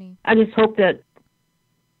hope that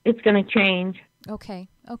it's going to change. Okay,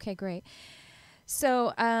 great.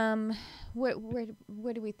 So,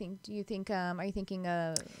 where do we think? Do you think? Are you thinking?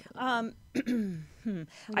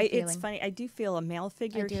 It's funny. I do feel a male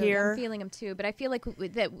figure here. I'm feeling him too, but I feel like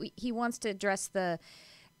he wants to address the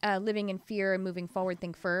living in fear and moving forward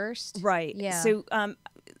thing first. Right. Yeah. So,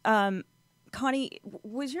 Connie,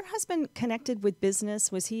 was your husband connected with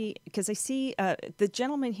business? Was he? Because I see the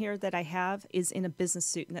gentleman here that I have is in a business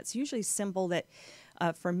suit, and that's usually a symbol that,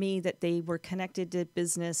 for me, that they were connected to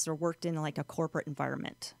business or worked in like a corporate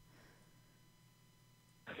environment.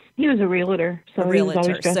 He was a realtor, so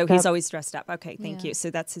he's always dressed up. Okay, thank you. So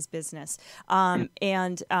that's his business,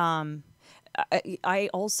 I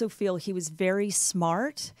also feel he was very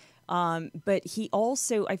smart, but he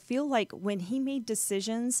also, I feel like when he made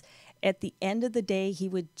decisions, at the end of the day, he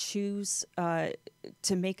would choose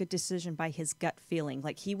to make a decision by his gut feeling.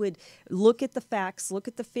 Like he would look at the facts, look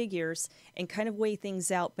at the figures, and kind of weigh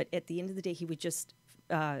things out, but at the end of the day, he would just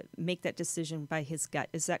make that decision by his gut.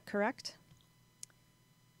 Is that correct?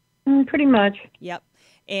 Pretty much. Yep.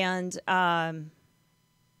 And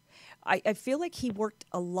I feel like he worked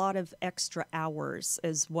a lot of extra hours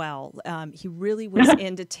as well. He really was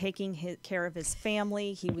into taking care of his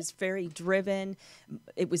family. He was very driven.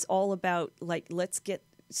 It was all about, like, let's get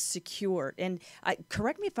secured. And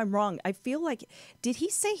correct me if I'm wrong. I feel like, did he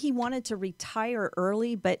say he wanted to retire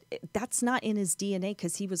early? But that's not in his DNA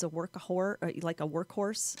because he was a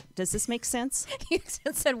workhorse. Does this make sense? You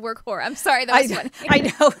said workhorse. I'm sorry. That was funny. I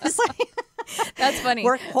know. It's like, that's funny.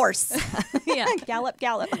 Workhorse. Yeah. Gallop.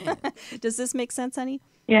 Does this make sense, honey?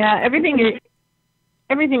 Yeah, everything you're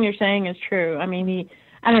saying is true. I mean,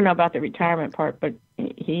 I don't know about the retirement part, but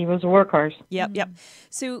he was a workhorse. Yep.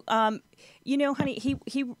 So, honey, he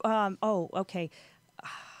okay.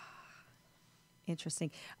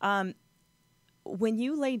 Interesting. When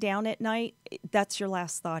you lay down at night, that's your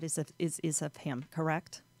last thought is of him,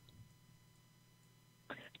 correct?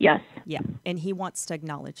 Yes. Yeah, and he wants to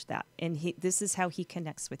acknowledge that, and this is how he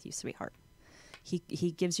connects with you, sweetheart.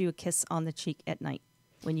 He gives you a kiss on the cheek at night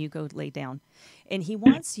when you go lay down, and he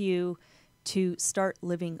wants you to start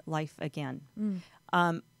living life again.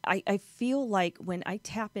 I feel like when I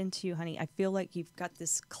tap into you, honey, I feel like you've got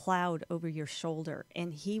this cloud over your shoulder,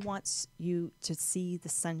 and he wants you to see the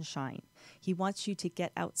sunshine. He wants you to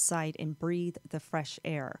get outside and breathe the fresh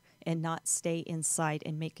air and not stay inside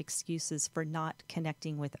and make excuses for not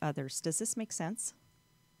connecting with others. Does this make sense?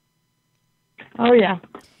 Oh, yeah.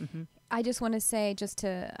 Mm-hmm. I just want to say,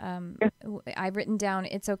 I've written down,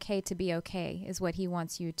 it's okay to be okay, is what he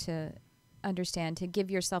wants you to understand, to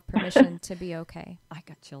give yourself permission to be okay. I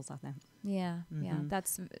got chills on that. Yeah, Mm-hmm.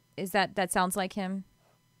 yeah. That sounds like him?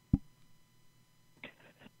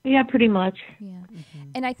 Yeah, pretty much. Yeah.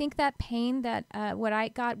 Mm-hmm. And I think that pain that what I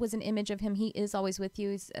got was an image of him. He is always with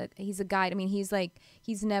you. He's a guide. I mean,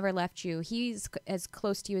 he's never left you. He's as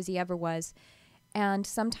close to you as he ever was. And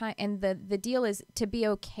the deal is to be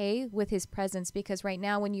okay with his presence, because right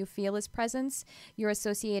now when you feel his presence, you're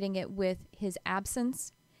associating it with his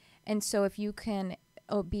absence. And so if you can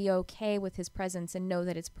be okay with his presence and know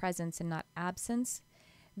that it's presence and not absence,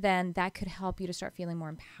 then that could help you to start feeling more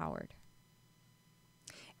empowered.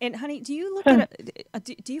 And honey, do you look at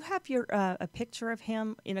do you have your a picture of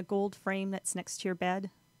him in a gold frame that's next to your bed?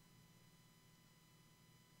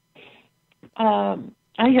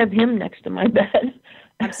 I have him next to my bed.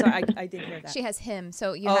 I'm sorry, I didn't hear that. She has him,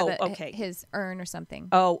 so you have his urn or something.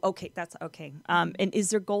 Oh, okay, that's okay. And is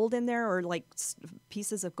there gold in there, or like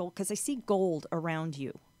pieces of gold? Because I see gold around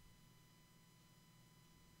you.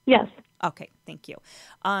 Yes. Okay, thank you.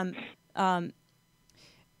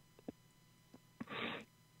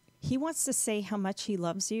 He wants to say how much he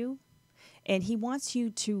loves you, and he wants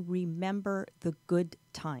you to remember the good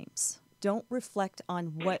times. Don't reflect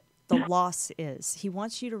on what the loss is. He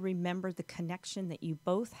wants you to remember the connection that you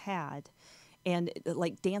both had, and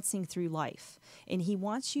like dancing through life. And he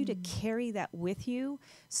wants you to carry that with you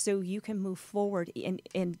so you can move forward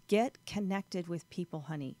and get connected with people,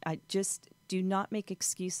 honey. I just do not make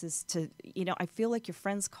excuses to, I feel like your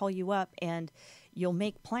friends call you up and you'll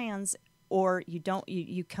make plans, or you don't,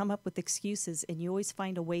 you come up with excuses, and you always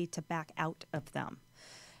find a way to back out of them.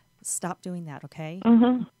 Stop doing that, okay?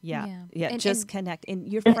 Mm-hmm. Yeah. And just connect, and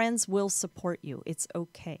your friends will support you. It's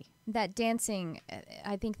okay. That dancing,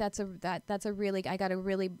 I think that's a really, I got a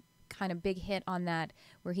really kind of big hit on that,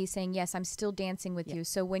 where he's saying, yes, I'm still dancing with you.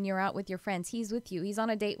 So when you're out with your friends, he's with you. He's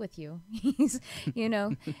on a date with you. He's,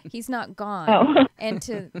 he's not gone. Oh. And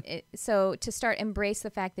to start embrace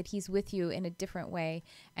the fact that he's with you in a different way,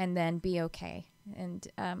 and then be okay. And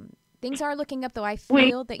things are looking up, though. I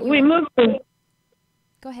feel that we moved to.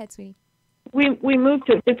 Go ahead, sweetie. We moved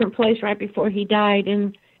to a different place right before he died,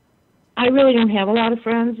 and I really don't have a lot of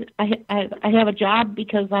friends. I have a job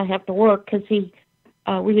because I have to work, because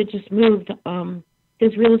we had just moved.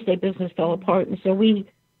 His real estate business fell apart, and so we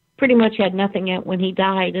pretty much had nothing yet when he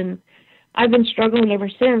died. And I've been struggling ever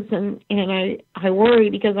since, and I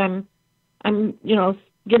worry because I'm I'm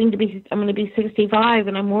going to be 65,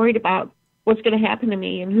 and I'm worried about what's going to happen to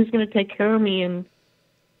me and who's going to take care of me and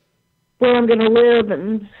where I'm going to live,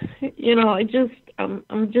 and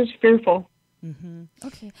I'm just fearful. Mm-hmm.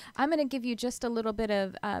 Okay, I'm going to give you just a little bit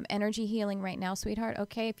of energy healing right now, sweetheart.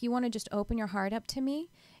 Okay, if you want to just open your heart up to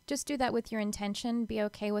me, just do that with your intention. Be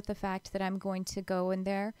okay with the fact that I'm going to go in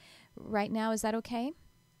there right now. Is that okay?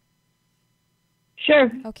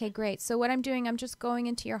 Sure. Okay, great. So what I'm doing, I'm just going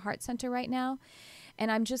into your heart center right now,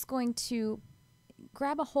 and I'm just going to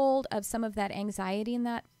grab a hold of some of that anxiety and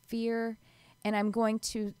that fear, and I'm going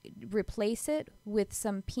to replace it with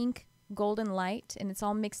some pink golden light, and it's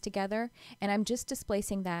all mixed together, and I'm just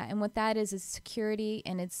displacing that. And what that is security,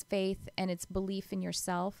 and it's faith, and it's belief in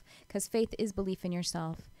yourself, because faith is belief in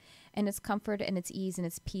yourself, and it's comfort, and it's ease, and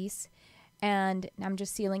it's peace. And I'm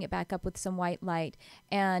just sealing it back up with some white light.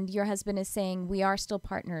 And your husband is saying, we are still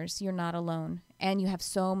partners. You're not alone. And you have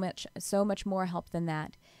so much more help than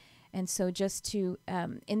that. And so just to,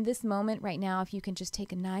 in this moment right now, if you can just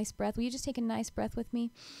take a nice breath. Will you just take a nice breath with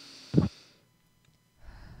me?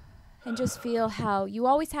 And just feel how you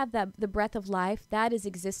always have the breath of life. That is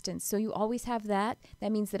existence. So you always have that.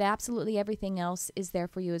 That means that absolutely everything else is there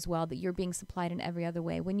for you as well, that you're being supplied in every other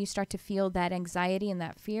way. When you start to feel that anxiety and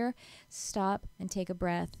that fear, stop and take a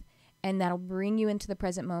breath. And that'll bring you into the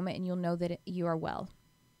present moment, and you'll know that you are well.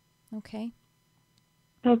 Okay?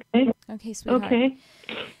 Okay. Okay, sweetheart. Okay.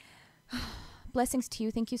 Blessings to you.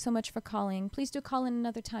 Thank you so much for calling. Please do call in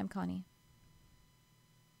another time, Connie.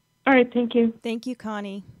 All right. Thank you. Thank you,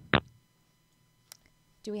 Connie.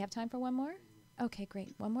 Do we have time for one more? Okay,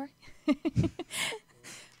 great. One more?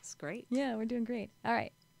 It's great. Yeah, we're doing great. All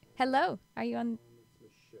right. Hello. Are you on?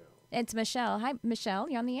 It's Michelle. Hi, Michelle.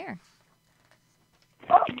 You're on the air.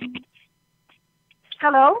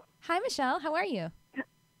 Hello? Hi, Michelle. How are you?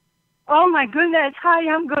 Oh, my goodness. Hi,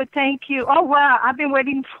 I'm good. Thank you. Oh, wow. I've been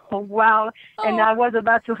waiting for a while, and I was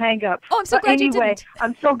about to hang up. Oh, I'm so glad you didn't.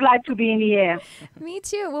 I'm so glad to be in the air. Me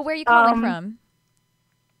too. Well, where are you calling from?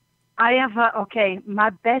 I have, my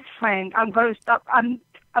best friend. I'm going to stop. I'm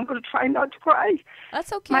going to try not to cry.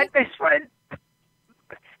 That's okay. My best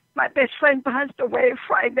friend passed away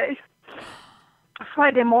Friday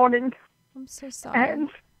morning. I'm so sorry. And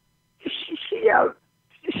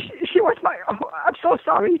she was my, I'm so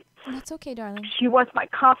sorry. That's okay, darling. She was my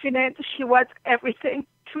confidant. She was everything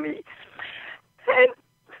to me. And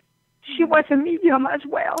she was a medium as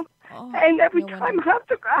well. Oh, and every time I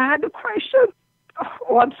had a question,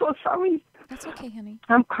 oh, I'm so sorry. That's okay, honey.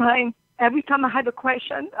 I'm crying. Every time I had a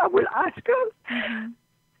question, I will ask her. Mm-hmm.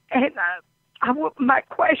 And my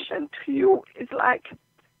question to you is like,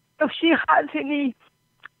 does she have any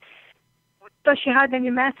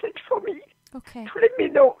message for me? Okay. To let me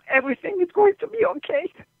know everything is going to be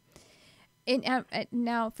okay. And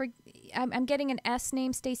now, I'm getting an S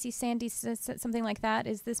name, Stacy, Sandy, something like that.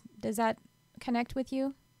 Does that connect with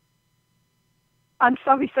you? I'm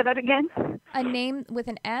sorry, say that again. A name with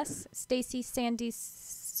an S, Stacy, Sandy,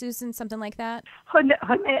 Susan, something like that. Her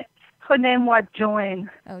name was Joanne.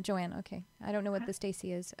 Oh, Joanne. Okay, I don't know what the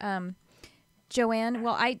Stacy is. Joanne.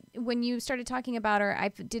 Well, when you started talking about her, I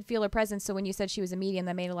did feel her presence. So when you said she was a medium,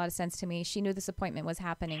 that made a lot of sense to me. She knew this appointment was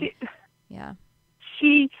happening.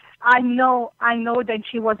 I know that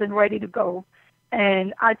she wasn't ready to go,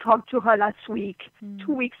 and I talked to her last week,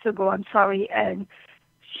 2 weeks ago. I'm sorry, and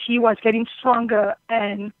she was getting stronger.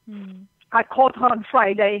 And I called her on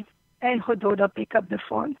Friday, and her daughter picked up the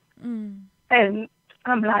phone, and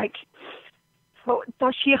I'm like, so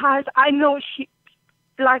she has. I know she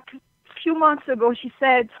like. Few months ago, she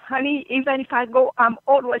said, honey, even if I go, I'm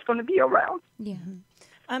always going to be around. Yeah.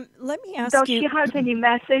 Let me ask Does you. she have any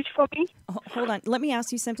message for me? Hold on. Let me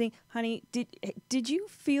ask you something, honey. Did you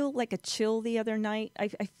feel like a chill the other night?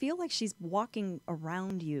 I feel like she's walking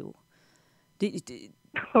around you.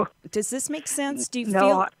 Does this make sense? Do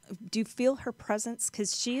you feel her presence?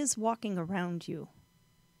 Because she is walking around you.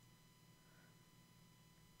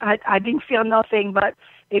 I didn't feel nothing, but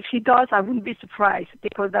if she does, I wouldn't be surprised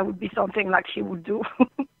because that would be something like she would do.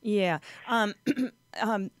 Yeah.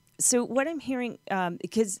 So what I'm hearing,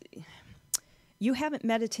 because you haven't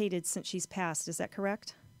meditated since she's passed, is that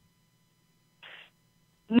correct?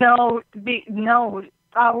 No.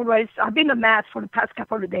 I've been a mess for the past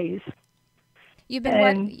couple of days. You've been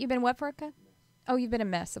what? You've been what for? Oh, you've been a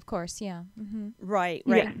mess, of course. Yeah. Mm-hmm. Right.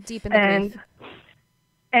 Yeah. Deep in the grief.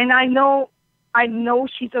 And I know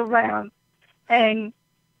she's around,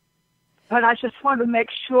 but I just want to make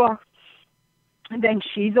sure that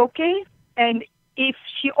she's okay. And if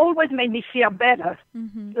she always made me feel better,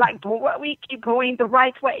 like, don't worry, keep going the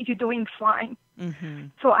right way, you're doing fine. Mm-hmm.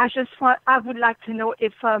 So I would like to know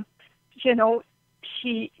if, if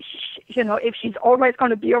she's always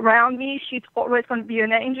going to be around me, she's always going to be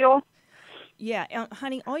an angel. Yeah,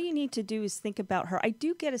 honey, all you need to do is think about her. I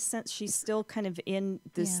do get a sense she's still kind of in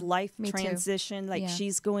this life transition. Like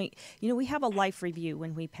she's going, we have a life review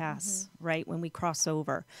when we pass, right? When we cross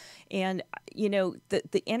over. And,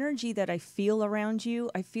 the energy that I feel around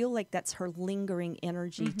you, I feel like that's her lingering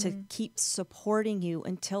energy to keep supporting you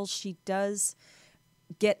until she does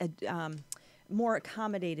get more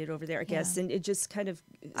accommodated over there, I guess, and it just kind of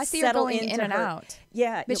I see her going in and out.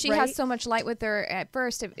 Yeah, but she has so much light with her. At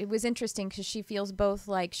first, it was interesting because she feels both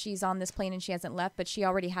like she's on this plane and she hasn't left, but she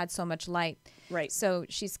already had so much light. Right. So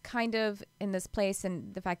she's kind of in this place,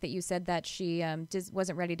 and the fact that you said that she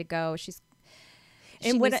wasn't ready to go, she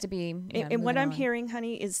needs to be. And what I'm hearing,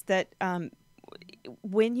 honey, is that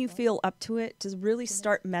when you feel up to it, to really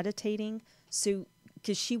start meditating,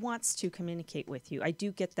 because she wants to communicate with you. I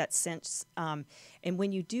do get that sense. And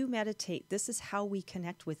when you do meditate, this is how we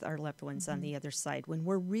connect with our loved ones on the other side, when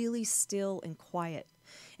we're really still and quiet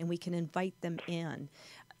and we can invite them in.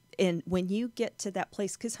 And when you get to that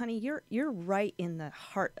place, because, honey, you're right in the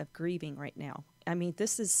heart of grieving right now. I mean,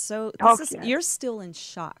 you're still in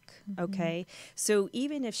shock, okay? So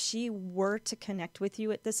even if she were to connect with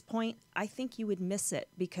you at this point, I think you would miss it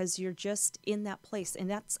because you're just in that place, and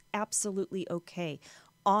that's absolutely okay.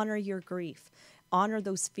 Honor your grief. Honor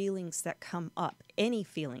those feelings that come up, any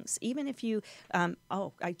feelings. Even if you,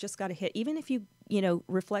 I just got a hit. Even if you,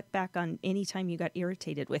 reflect back on any time you got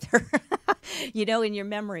irritated with her, in your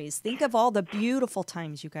memories. Think of all the beautiful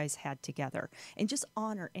times you guys had together and just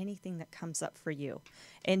honor anything that comes up for you.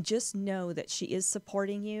 And just know that she is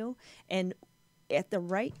supporting you. And at the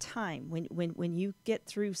right time, when you get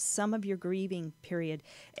through some of your grieving period,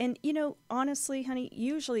 and honestly, honey,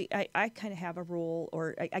 usually I kind of have a rule,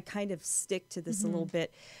 or I kind of stick to this a little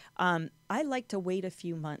bit. I like to wait a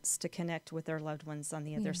few months to connect with their loved ones on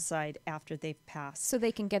the other side after they've passed, so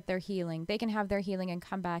they can get their healing. They can have their healing and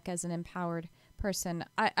come back as an empowered person.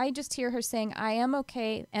 I just hear her saying, "I am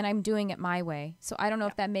okay, and I'm doing it my way." So I don't know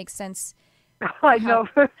if that makes sense. I know.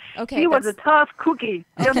 Okay, he was a tough cookie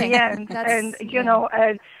in the end, and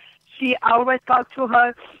and I always talked to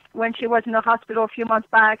her when she was in the hospital a few months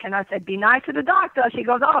back, and I said, "Be nice to the doctor." She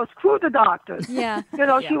goes, "Oh, screw the doctors." Yeah.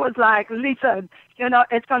 She was like, "Listen,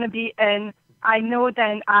 it's going to be," and I know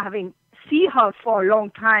then I haven't seen her for a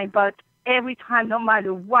long time, but every time, no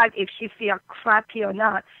matter what, if she feels crappy or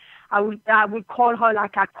not, I would call her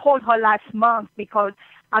like I called her last month because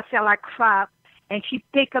I felt like crap. And she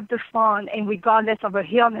picked up the phone, and regardless of her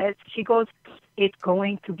illness, she goes, "It's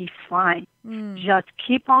going to be fine. Just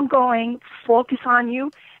keep on going, focus on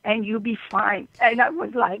you, and you'll be fine." And I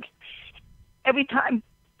was like, every time,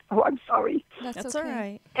 "Oh, I'm sorry." That's okay. all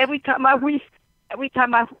right. Every time I would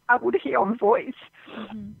hear her voice,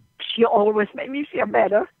 she always made me feel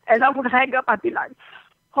better. And I would hang up. I'd be like,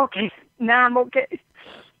 "Okay, now I'm okay."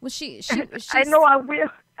 Well, she's I know I will.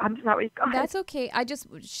 I'm sorry. Go ahead. That's okay.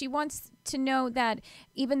 She wants to know that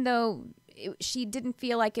even though she didn't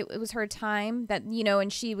feel like it was her time, that,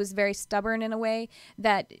 and she was very stubborn in a way,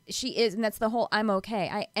 that she is, and that's the whole, "I'm okay.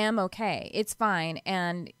 I am okay. It's fine."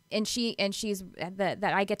 And she's that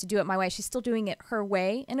I get to do it my way. She's still doing it her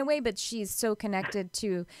way in a way, but she's so connected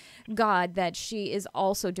to God that she is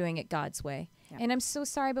also doing it God's way. Yeah. And I'm so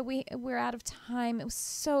sorry, but we're out of time. It was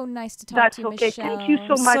so nice to talk to you, okay. Michelle. Thank you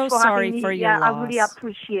so much so for sorry having me. for your loss. I really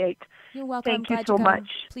appreciate. You're welcome. Thank you Glad so come. much.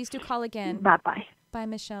 Please do call again. Bye-bye. Bye,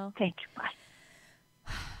 Michelle. Thank you.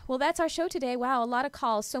 Bye. Well, that's our show today. Wow, a lot of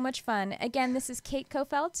calls. So much fun. Again, this is Cate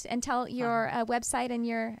Coffelt. And tell your website and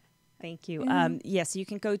your... Thank you. Yes, you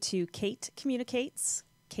can go to Cate Communicates,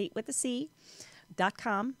 Cate with a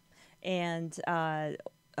C.com, and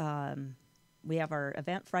we have our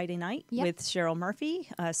event Friday night with Cheryl Murphy.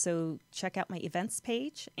 So check out my events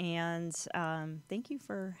page, and thank you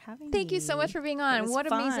for having me. Thank you so much for being on. What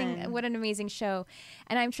fun. What an amazing show.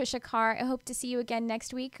 And I'm Tricia Carr. I hope to see you again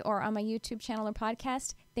next week or on my YouTube channel or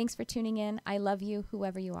podcast. Thanks for tuning in. I love you,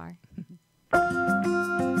 whoever you are.